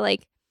fascinated by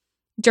like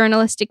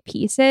journalistic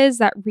pieces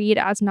that read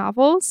as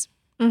novels,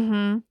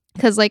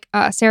 because like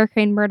Sarah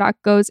Crane Murdoch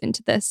goes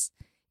into this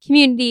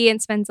community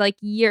and spends like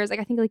years, like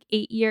I think like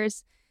 8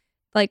 years,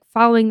 like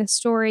following the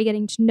story,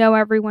 getting to know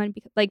everyone,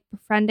 like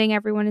befriending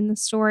everyone in the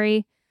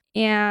story,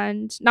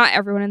 and not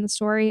everyone in the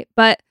story,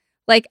 but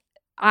like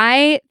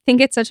I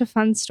think it's such a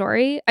fun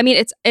story. I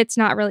mean, it's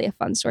not really a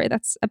fun story.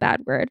 That's a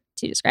bad word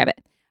to describe it.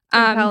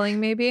 Compelling,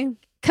 maybe.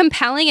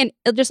 Compelling and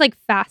just like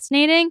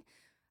fascinating,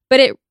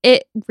 but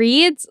it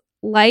reads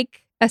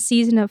like a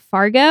season of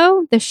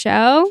Fargo, the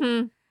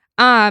show.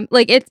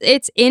 Like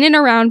it's in and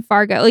around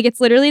Fargo. Like it's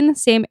literally in the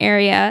same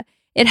area.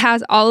 It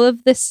has all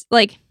of this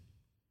like.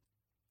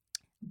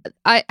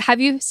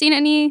 Have you seen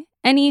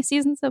any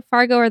seasons of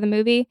Fargo or the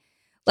movie?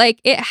 Like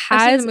it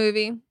has. I've seen the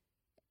movie.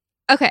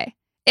 Okay,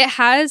 it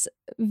has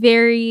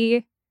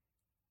very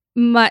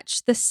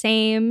much the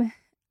same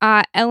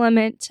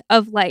element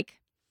of like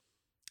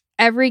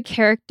every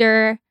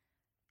character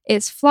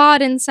is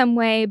flawed in some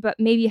way, but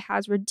maybe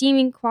has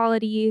redeeming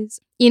qualities.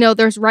 You know,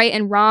 there's right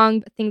and wrong,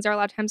 but things are a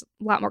lot of times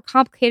a lot more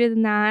complicated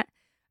than that.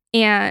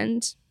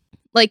 And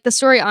like the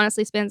story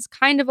honestly spans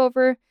kind of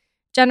over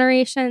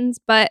generations,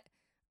 but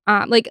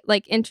like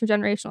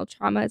intergenerational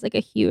trauma is like a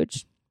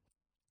huge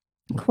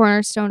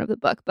cornerstone of the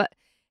book. But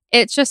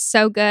it's just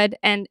so good.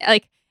 And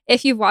like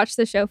if you've watched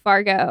the show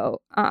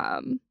Fargo,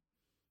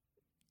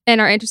 and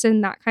are interested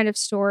in that kind of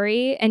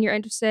story, and you're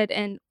interested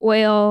in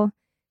oil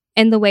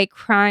and the way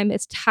crime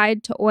is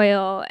tied to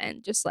oil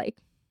and just like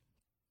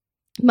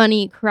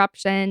money,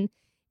 corruption,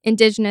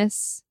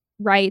 indigenous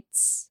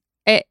rights,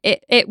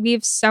 it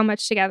weaves so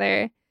much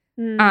together.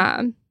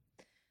 Dang,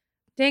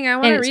 I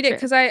want to read it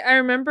because I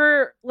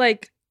remember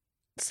like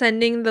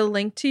sending the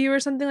link to you or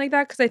something like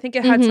that, because I think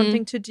it had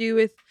something to do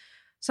with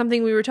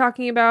something we were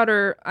talking about,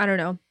 or I don't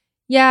know.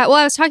 Yeah, well,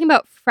 I was talking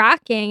about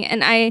fracking,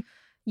 and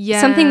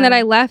something that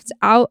I left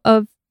out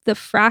of the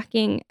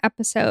fracking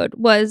episode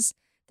was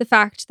the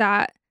fact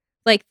that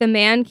like the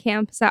man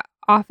camps that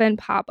often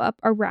pop up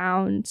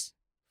around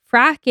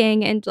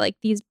fracking and like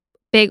these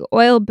big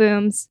oil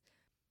booms,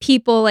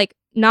 people like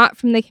not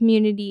from the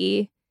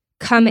community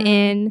come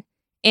in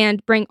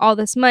and bring all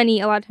this money,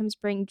 a lot of times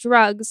bring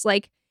drugs,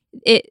 like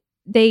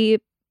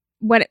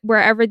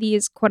wherever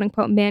these quote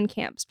unquote man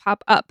camps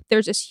pop up,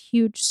 there's this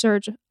huge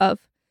surge of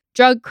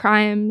drug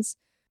crimes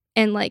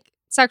and like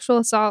sexual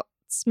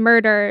assaults,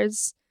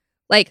 murders,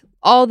 like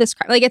all this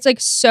crime. Like it's like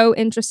so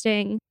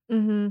interesting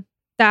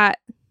that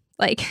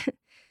like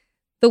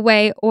the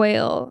way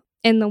oil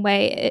and the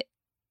way it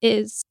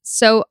is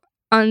so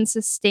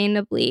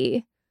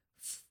unsustainably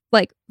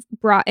like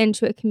brought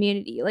into a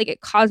community, like it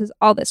causes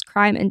all this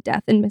crime and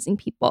death and missing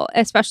people,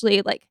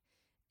 especially like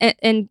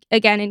and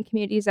again in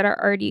communities that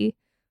are already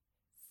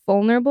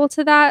vulnerable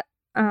to that.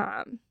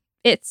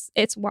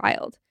 It's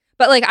wild.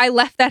 But like I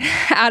left that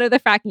out of the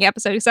fracking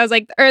episode because I was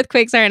like, the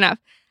earthquakes are enough.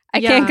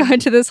 I can't go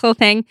into this whole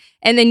thing.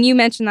 And then you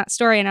mentioned that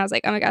story and I was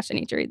like, oh my gosh, I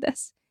need to read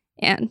this.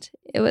 And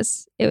it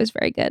was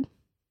very good.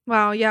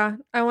 Wow, yeah.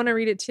 I want to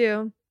read it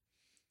too.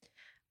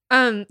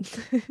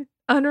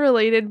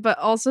 Unrelated, but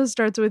also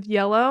starts with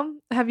yellow.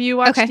 Have you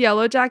watched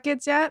Yellow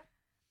Jackets yet?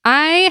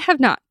 I have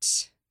not.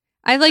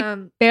 I've like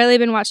barely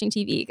been watching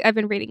TV. I've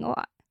been reading a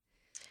lot.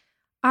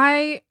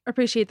 I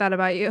appreciate that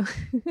about you.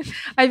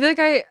 I feel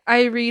like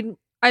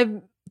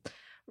I'm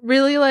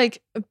really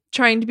like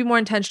trying to be more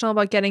intentional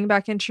about getting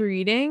back into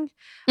reading.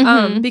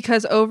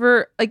 Because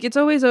it's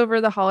always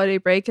over the holiday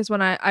break is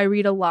when I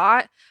read a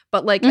lot,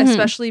 but like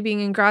especially being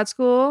in grad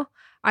school,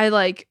 I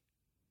like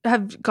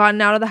have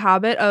gotten out of the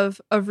habit of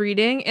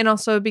reading, and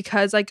also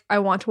because like I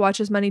want to watch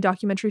as many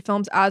documentary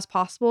films as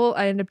possible,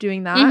 I end up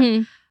doing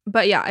that.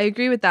 But yeah, I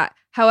agree with that.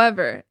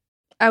 However,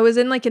 I was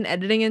in like an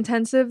editing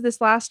intensive this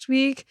last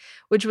week,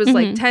 which was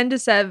like 10 to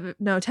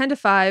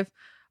 5,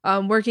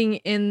 working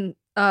in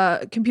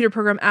computer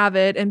program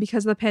Avid, and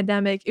because of the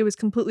pandemic, it was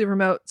completely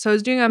remote. So I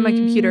was doing it on my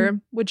computer,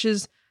 which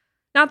is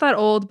not that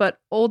old, but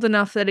old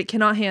enough that it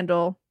cannot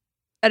handle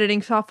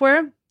editing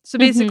software. So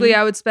basically,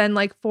 I would spend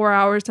like 4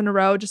 hours in a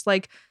row, just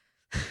like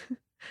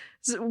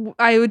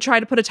I would try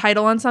to put a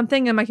title on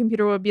something, and my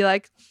computer would be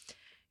like,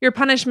 "Your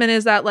punishment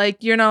is that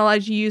like you're not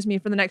allowed to use me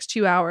for the next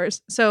 2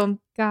 hours." So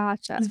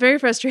gotcha. I was very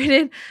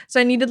frustrated. So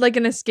I needed like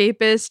an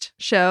escapist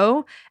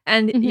show,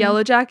 and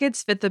Yellow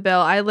Jackets fit the bill.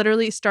 I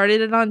literally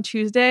started it on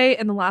Tuesday,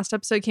 and the last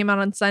episode came out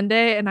on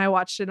Sunday, and I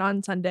watched it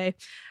on Sunday.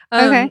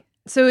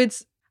 So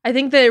I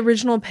think the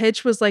original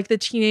pitch was like the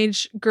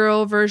teenage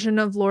girl version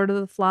of Lord of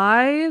the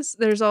Flies.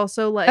 There's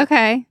also like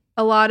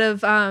a lot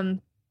of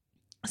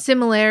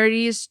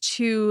similarities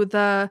to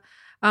the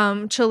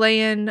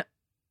Chilean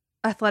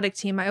athletic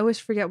team. I always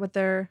forget what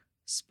their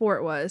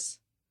sport was.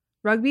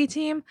 Rugby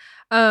team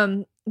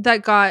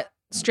that got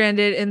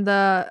stranded in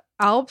the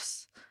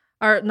Alps,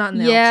 or not in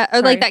the Alps.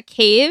 Or like that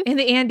cave in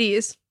the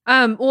Andes.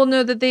 Well,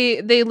 no, that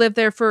they lived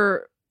there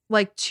for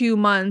like 2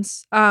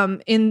 months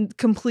in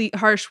complete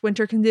harsh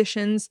winter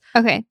conditions.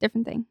 Okay,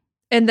 different thing.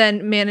 And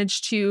then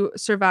managed to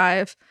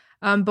survive,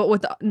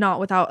 but not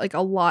without like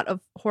a lot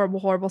of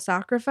horrible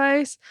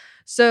sacrifice.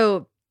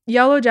 So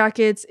Yellow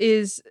Jackets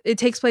it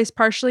takes place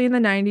partially in the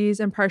 90s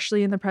and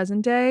partially in the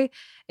present day.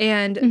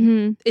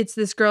 And it's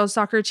this girls'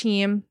 soccer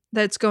team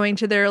that's going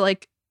to their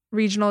like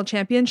regional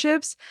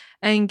championships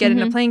and get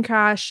in a plane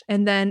crash,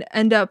 and then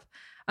end up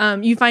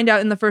you find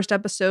out in the first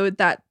episode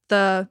that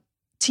the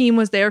team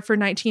was there for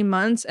 19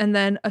 months and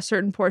then a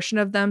certain portion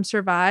of them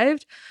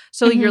survived.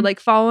 So you're like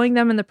following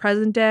them in the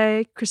present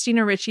day.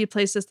 Christina Ricci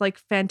plays this like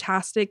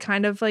fantastic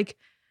kind of like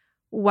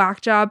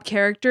whack job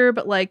character,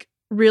 but like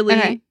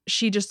really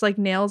she just like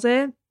nails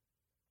it.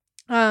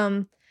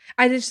 I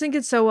just think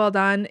it's so well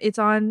done. It's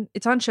on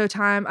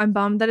Showtime. I'm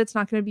bummed that it's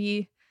not going to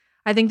be,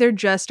 I think they're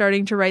just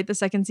starting to write the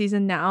second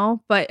season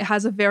now, but it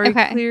has a very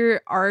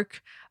clear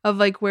arc of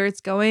like where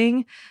it's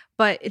going.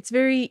 But it's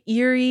very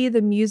eerie.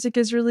 The music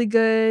is really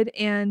good.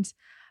 And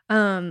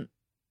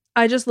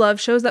I just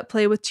love shows that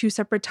play with 2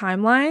 separate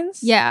timelines.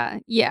 Yeah,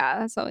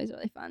 that's always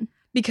really fun.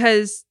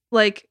 Because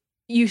like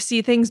you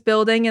see things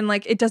building, and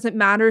like it doesn't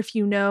matter if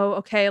you know,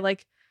 okay,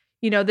 like,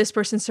 you know, this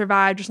person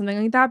survived or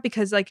something like that,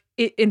 because like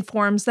it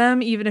informs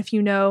them even if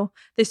you know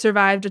they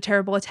survived a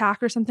terrible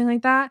attack or something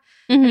like that.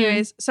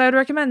 Anyways, so I'd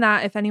recommend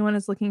that if anyone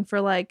is looking for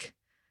like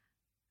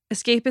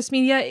escapist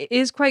media. It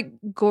is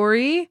quite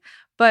gory,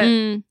 but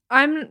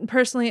I'm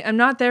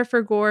not there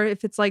for gore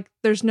if it's like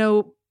there's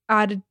no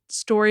added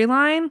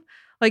storyline.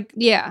 Like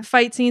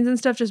fight scenes and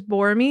stuff just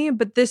bore me,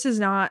 but this is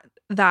not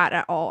that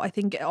at all. I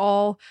think it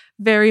all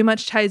very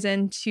much ties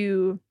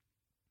into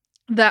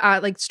the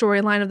like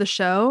storyline of the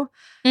show.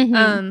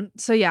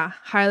 So yeah,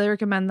 highly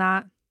recommend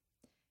that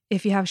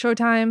if you have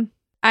Showtime.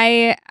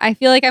 I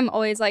feel like I'm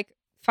always like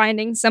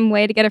finding some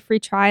way to get a free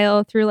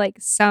trial through like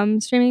some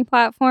streaming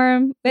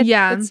platform with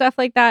stuff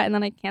like that, and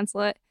then I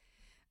cancel it.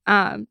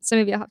 So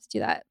maybe I'll have to do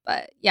that.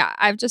 But yeah,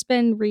 I've just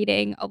been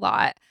reading a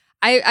lot.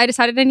 I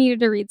decided I needed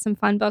to read some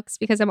fun books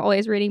because I'm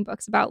always reading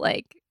books about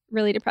like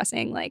really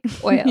depressing like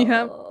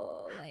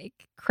oil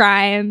like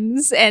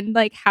crimes and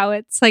like how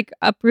it's like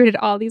uprooted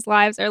all these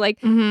lives, or like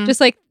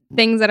just like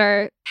things that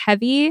are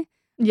heavy.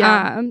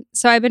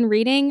 So I've been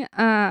reading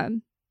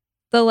the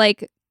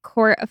like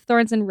Court of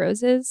Thorns and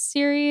Roses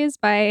series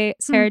by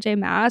Sarah J.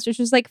 Maas, which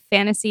is like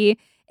fantasy.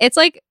 It's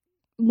like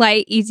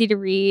light, easy to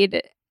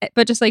read,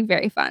 but just like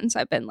very fun.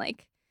 So I've been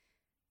like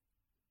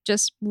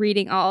just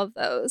reading all of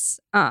those,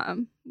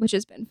 which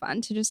has been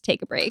fun to just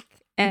take a break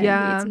and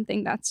read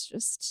something that's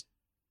just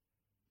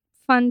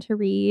fun to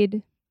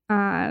read,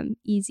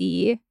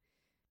 easy.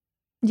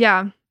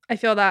 Yeah, I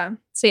feel that.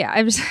 So yeah,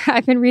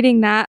 I've been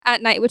reading that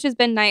at night, which has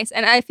been nice.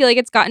 And I feel like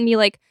it's gotten me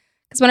like,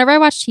 because whenever I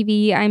watch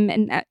TV, I'm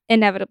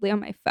inevitably on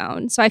my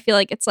phone. So I feel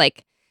like it's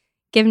like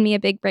given me a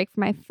big break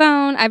from my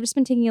phone. I've just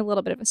been taking a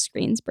little bit of a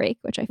screens break,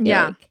 which I feel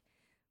like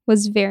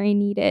was very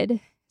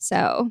needed.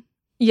 So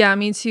yeah,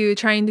 me too.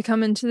 Trying to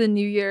come into the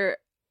new year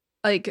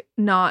like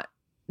not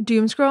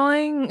doom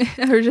scrolling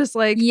or just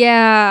like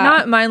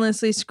not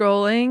mindlessly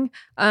scrolling.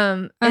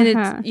 And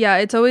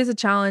it's always a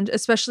challenge,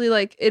 especially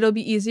like it'll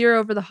be easier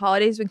over the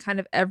holidays when kind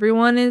of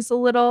everyone is a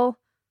little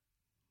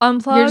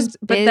unplugged.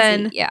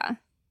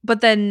 But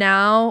then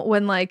now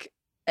when like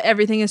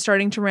everything is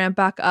starting to ramp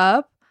back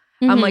up,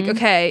 I'm like,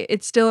 okay,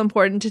 it's still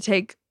important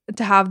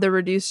to have the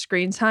reduced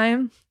screen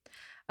time.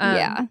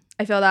 I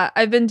feel that.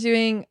 I've been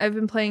playing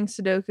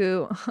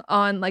Sudoku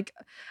on like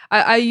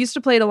I used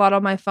to play it a lot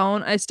on my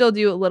phone. I still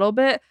do a little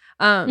bit.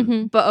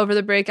 But over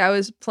the break I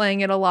was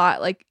playing it a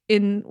lot like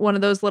in one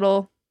of those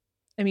little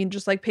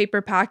just like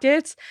paper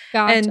packets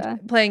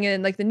and playing it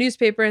in like the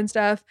newspaper and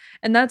stuff.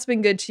 And that's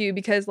been good too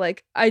because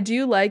like I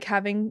do like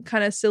having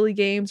kind of silly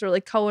games or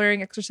like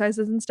coloring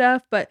exercises and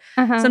stuff. But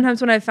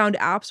sometimes when I've found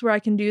apps where I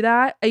can do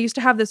that, I used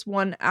to have this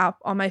one app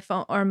on my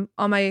phone or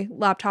on my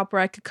laptop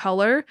where I could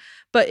color,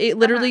 but it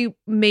literally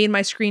made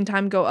my screen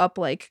time go up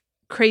like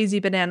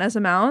crazy bananas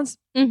amounts.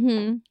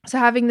 So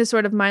having this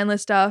sort of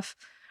mindless stuff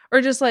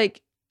or just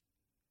like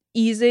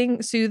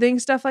soothing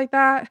stuff like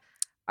that,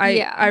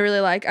 I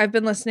really like. I've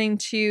been listening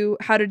to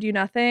How to Do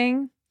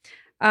Nothing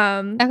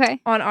on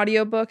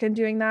audiobook and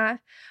doing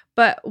that.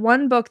 But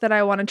one book that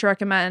I wanted to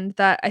recommend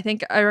that I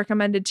think I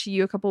recommended to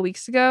you a couple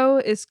weeks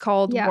ago is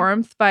called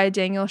Warmth by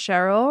Daniel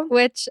Sherrill.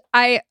 Which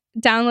I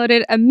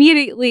downloaded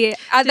immediately.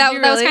 That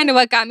was kind of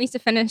what got me to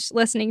finish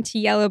listening to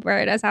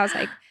Yellowbird, as I was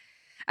like,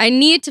 I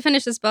need to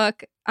finish this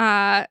book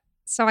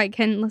so I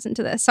can listen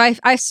to this. So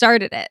I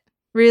started it.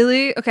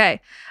 Really? Okay.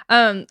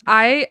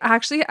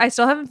 I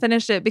still haven't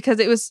finished it because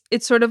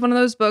it's sort of one of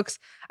those books.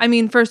 I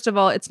mean, first of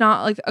all, it's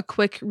not like a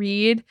quick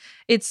read.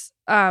 It's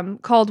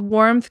called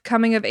Warmth: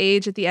 Coming of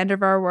Age at the End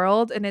of Our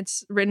World, and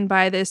it's written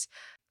by this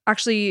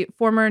actually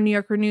former New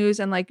Yorker News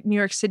and like New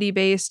York City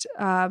based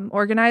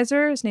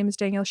organizer. His name is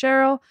Daniel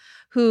Sherrill,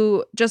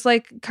 who just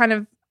like kind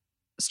of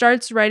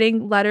starts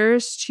writing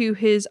letters to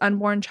his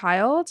unborn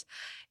child,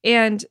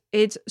 and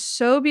it's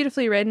so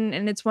beautifully written,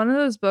 and it's one of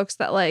those books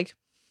that like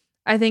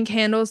I think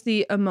handles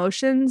the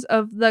emotions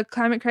of the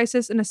climate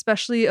crisis and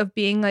especially of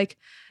being like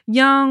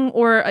young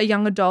or a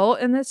young adult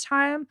in this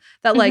time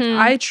that like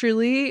I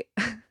truly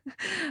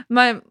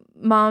my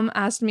mom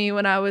asked me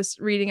when I was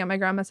reading at my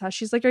grandma's house,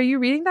 she's like, are you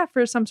reading that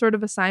for some sort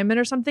of assignment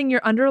or something?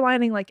 You're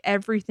underlining like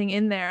everything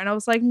in there. And I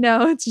was like,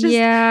 no, it's just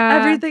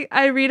everything.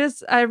 I read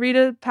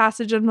a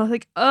passage and I'm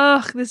like,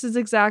 ugh, this is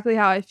exactly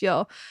how I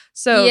feel.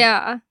 So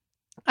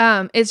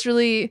it's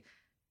really,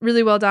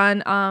 really well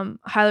done.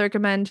 Highly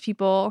recommend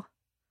people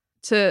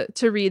to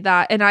read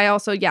that. And I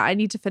also I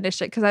need to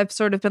finish it because I've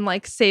sort of been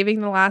like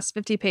saving the last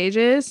 50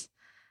 pages.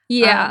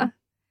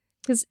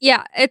 Because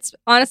it's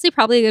honestly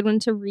probably a good one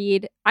to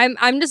read.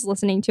 I'm just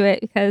listening to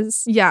it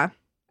because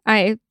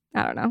I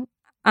don't know,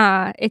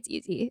 it's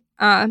easy.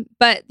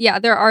 But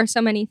there are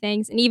so many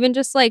things, and even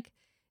just like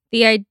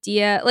the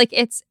idea, like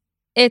it's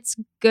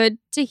good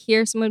to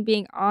hear someone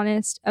being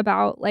honest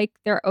about like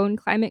their own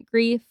climate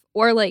grief,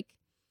 or like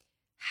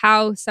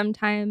how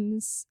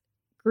sometimes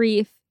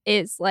grief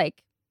is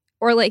like,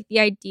 or like the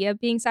idea of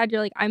being sad,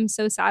 you're like, I'm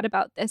so sad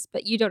about this,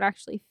 but you don't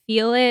actually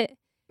feel it.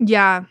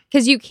 Yeah.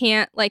 Because you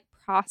can't like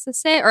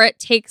process it, or it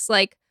takes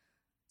like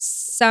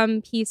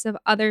some piece of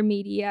other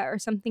media or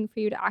something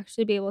for you to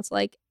actually be able to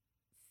like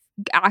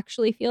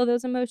actually feel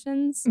those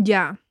emotions.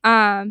 Yeah.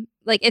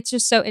 Like it's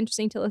just so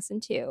interesting to listen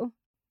to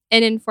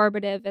and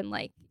informative, and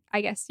like I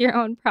guess your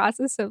own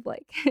process of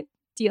like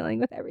dealing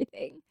with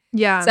everything.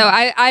 Yeah. So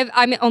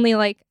I'm only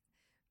like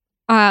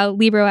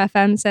Libro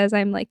FM says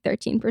I'm like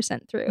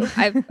 13% through.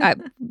 I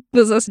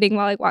was listening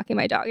while like walking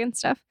my dog and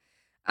stuff,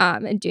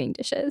 and doing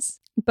dishes.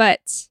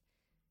 But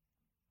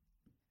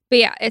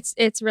yeah,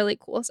 it's really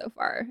cool so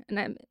far, and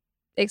I'm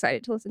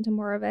excited to listen to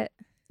more of it.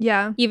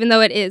 Yeah, even though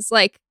it is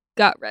like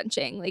gut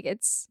wrenching. Like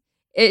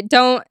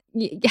don't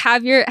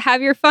have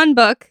your fun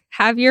book,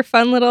 have your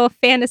fun little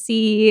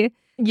fantasy,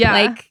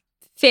 like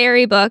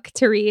fairy book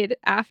to read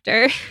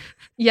after.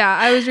 Yeah,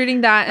 I was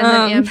reading that,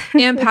 and then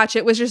Ann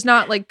Patchett was just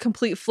not like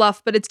complete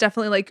fluff, but it's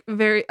definitely like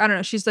very, I don't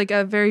know, she's like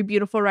a very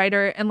beautiful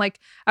writer, and like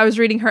I was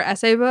reading her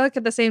essay book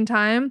at the same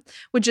time,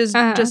 which is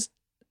just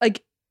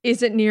like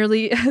isn't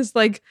nearly as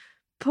like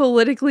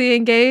politically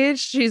engaged.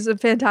 She's a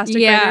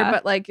fantastic writer,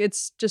 but like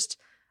it's just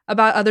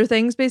about other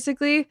things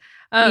basically.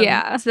 So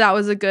that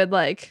was a good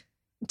like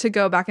to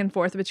go back and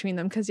forth between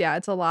them because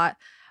it's a lot.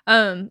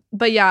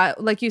 But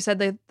like you said,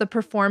 the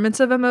performance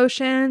of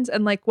emotions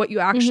and like what you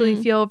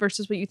actually feel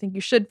versus what you think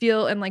you should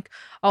feel, and like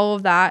all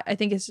of that, I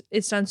think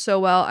it's done so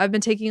well. I've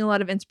been taking a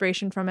lot of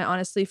inspiration from it,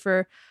 honestly,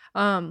 for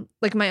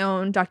like my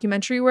own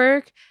documentary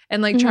work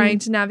and like trying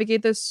to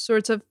navigate those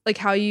sorts of like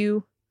how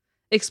you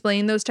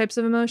explain those types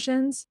of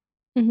emotions.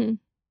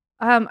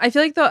 I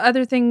feel like the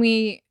other thing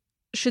we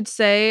should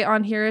say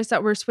on here is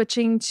that we're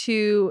switching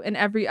to an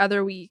every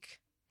other week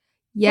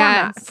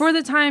Yes. format for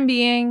the time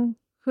being.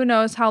 Who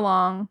knows how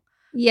long?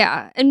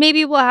 Yeah. And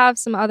maybe we'll have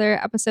some other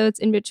episodes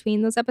in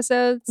between those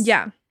episodes.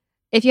 Yeah.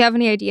 If you have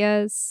any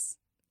ideas,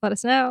 let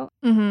us know.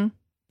 Mm-hmm.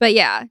 But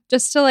yeah,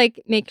 just to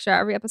like make sure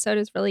every episode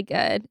is really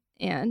good.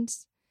 And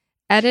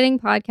editing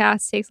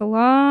podcasts takes a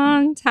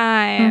long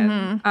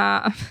time.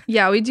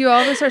 Yeah, we do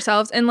all this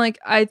ourselves. And like,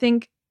 I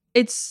think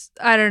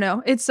I don't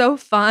know, it's so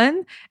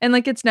fun. And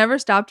like, it's never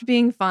stopped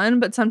being fun.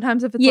 But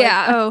sometimes if it's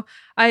like, oh,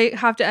 I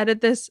have to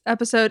edit this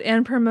episode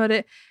and promote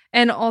it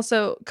and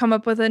also come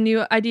up with a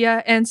new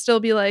idea and still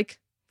be like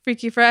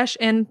freaky fresh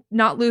and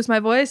not lose my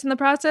voice in the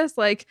process.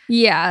 Like,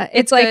 yeah,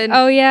 it's like, good.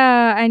 Oh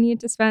yeah, I need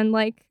to spend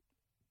like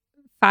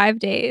 5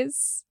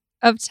 days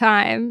of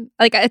time.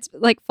 Like it's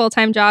like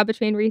full-time job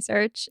between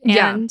research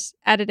and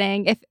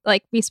editing. If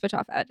like we switch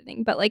off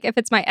editing, but like if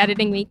it's my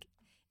editing week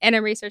and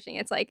I'm researching,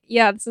 it's like,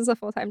 yeah, this is a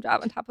full-time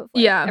job on top of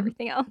like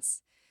everything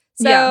else.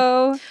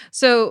 So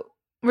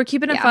we're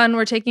keeping it fun.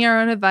 We're taking our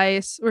own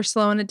advice. We're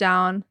slowing it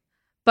down,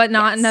 but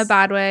not in a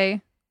bad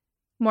way.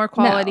 More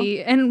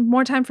quality and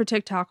more time for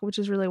TikTok, which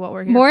is really what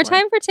we're here more for.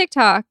 Time for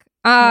TikTok,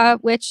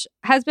 which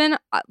has been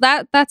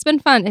that's been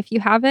fun. If you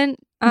haven't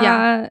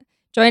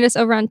joined us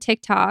over on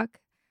TikTok,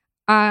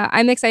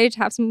 I'm excited to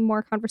have some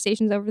more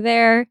conversations over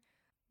there.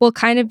 We'll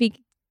kind of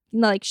be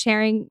like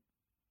sharing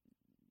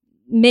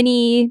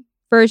mini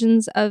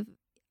versions of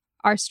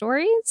our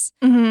stories.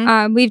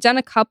 Mm-hmm. We've done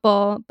a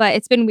couple, but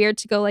it's been weird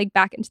to go like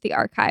back into the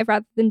archive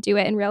rather than do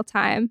it in real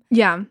time.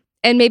 Yeah.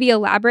 And maybe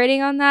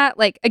elaborating on that.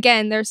 Like,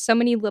 again, there's so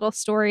many little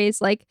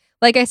stories. Like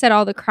I said,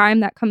 all the crime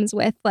that comes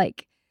with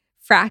like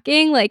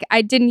fracking. Like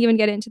I didn't even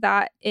get into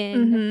that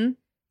in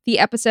the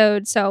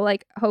episode. So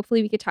like,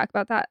 hopefully we could talk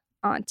about that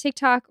on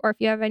TikTok, or if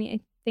you have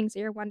any things that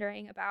you're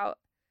wondering about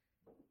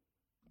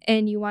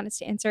and you want us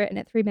to answer it in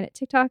a 3-minute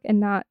TikTok and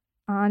not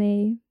on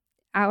a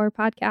hour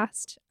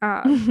podcast,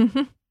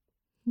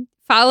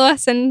 follow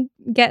us and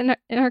get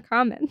in our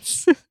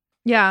comments.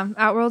 Yeah,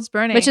 at World's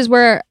Burning, which is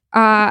where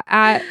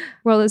at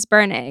World is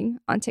Burning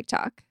on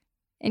TikTok,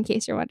 in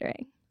case you're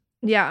wondering.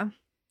 Yeah.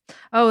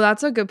 Oh,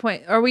 that's a good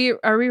point. Are we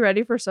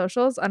ready for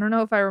socials? I don't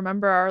know if I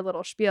remember our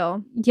little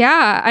spiel.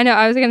 Yeah, I know.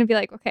 I was gonna be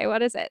like, okay,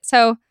 what is it?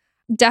 So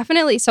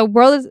definitely. So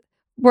World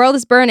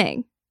is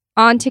Burning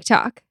on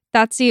TikTok.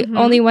 That's the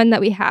only one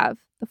that we have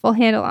the full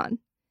handle on.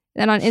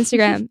 Then on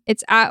Instagram,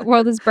 it's at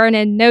World is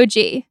Burning, no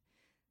G.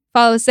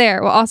 Follow us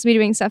there. We'll also be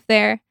doing stuff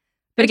there.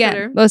 But again,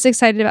 Twitter. Most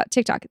excited about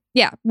TikTok.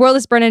 Yeah, World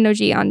is Burning, no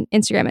G on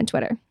Instagram and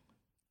Twitter.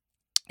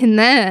 And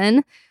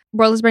then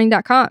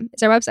worldisburning.com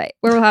is our website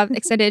where we'll have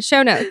extended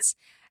show notes.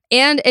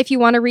 And if you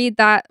want to read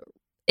that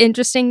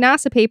interesting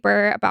NASA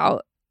paper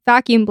about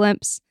vacuum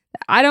blimps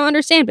that I don't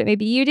understand, but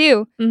maybe you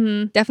do,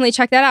 definitely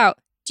check that out.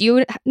 Do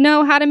you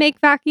know how to make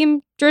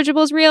vacuum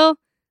dirigibles real?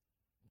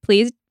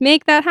 Please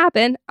make that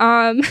happen.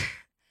 And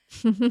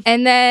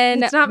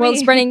then it's not World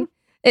is Burning.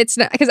 It's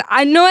not, because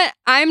I know it.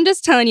 I'm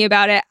just telling you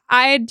about it.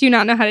 I do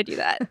not know how to do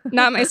that.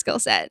 Not my skill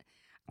set.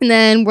 And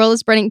then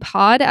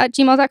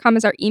worldisburningpod@gmail.com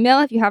is our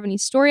email if you have any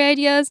story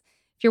ideas.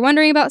 If you're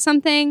wondering about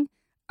something,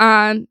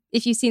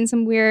 if you've seen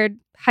some weird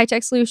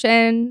high-tech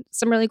solution,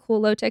 some really cool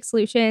low-tech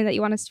solution that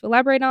you want us to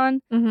elaborate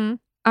on,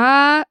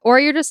 or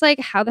you're just like,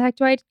 how the heck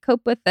do I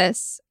cope with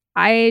this?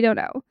 I don't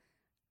know.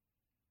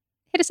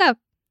 Hit us up.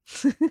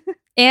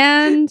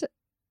 And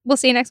we'll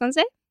see you next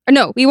Wednesday. Or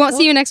no, we won't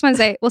see you next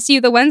Wednesday. We'll see you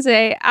the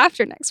Wednesday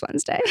after next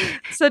Wednesday.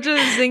 Such a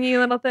zingy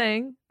little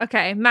thing.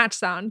 Okay, match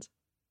sound.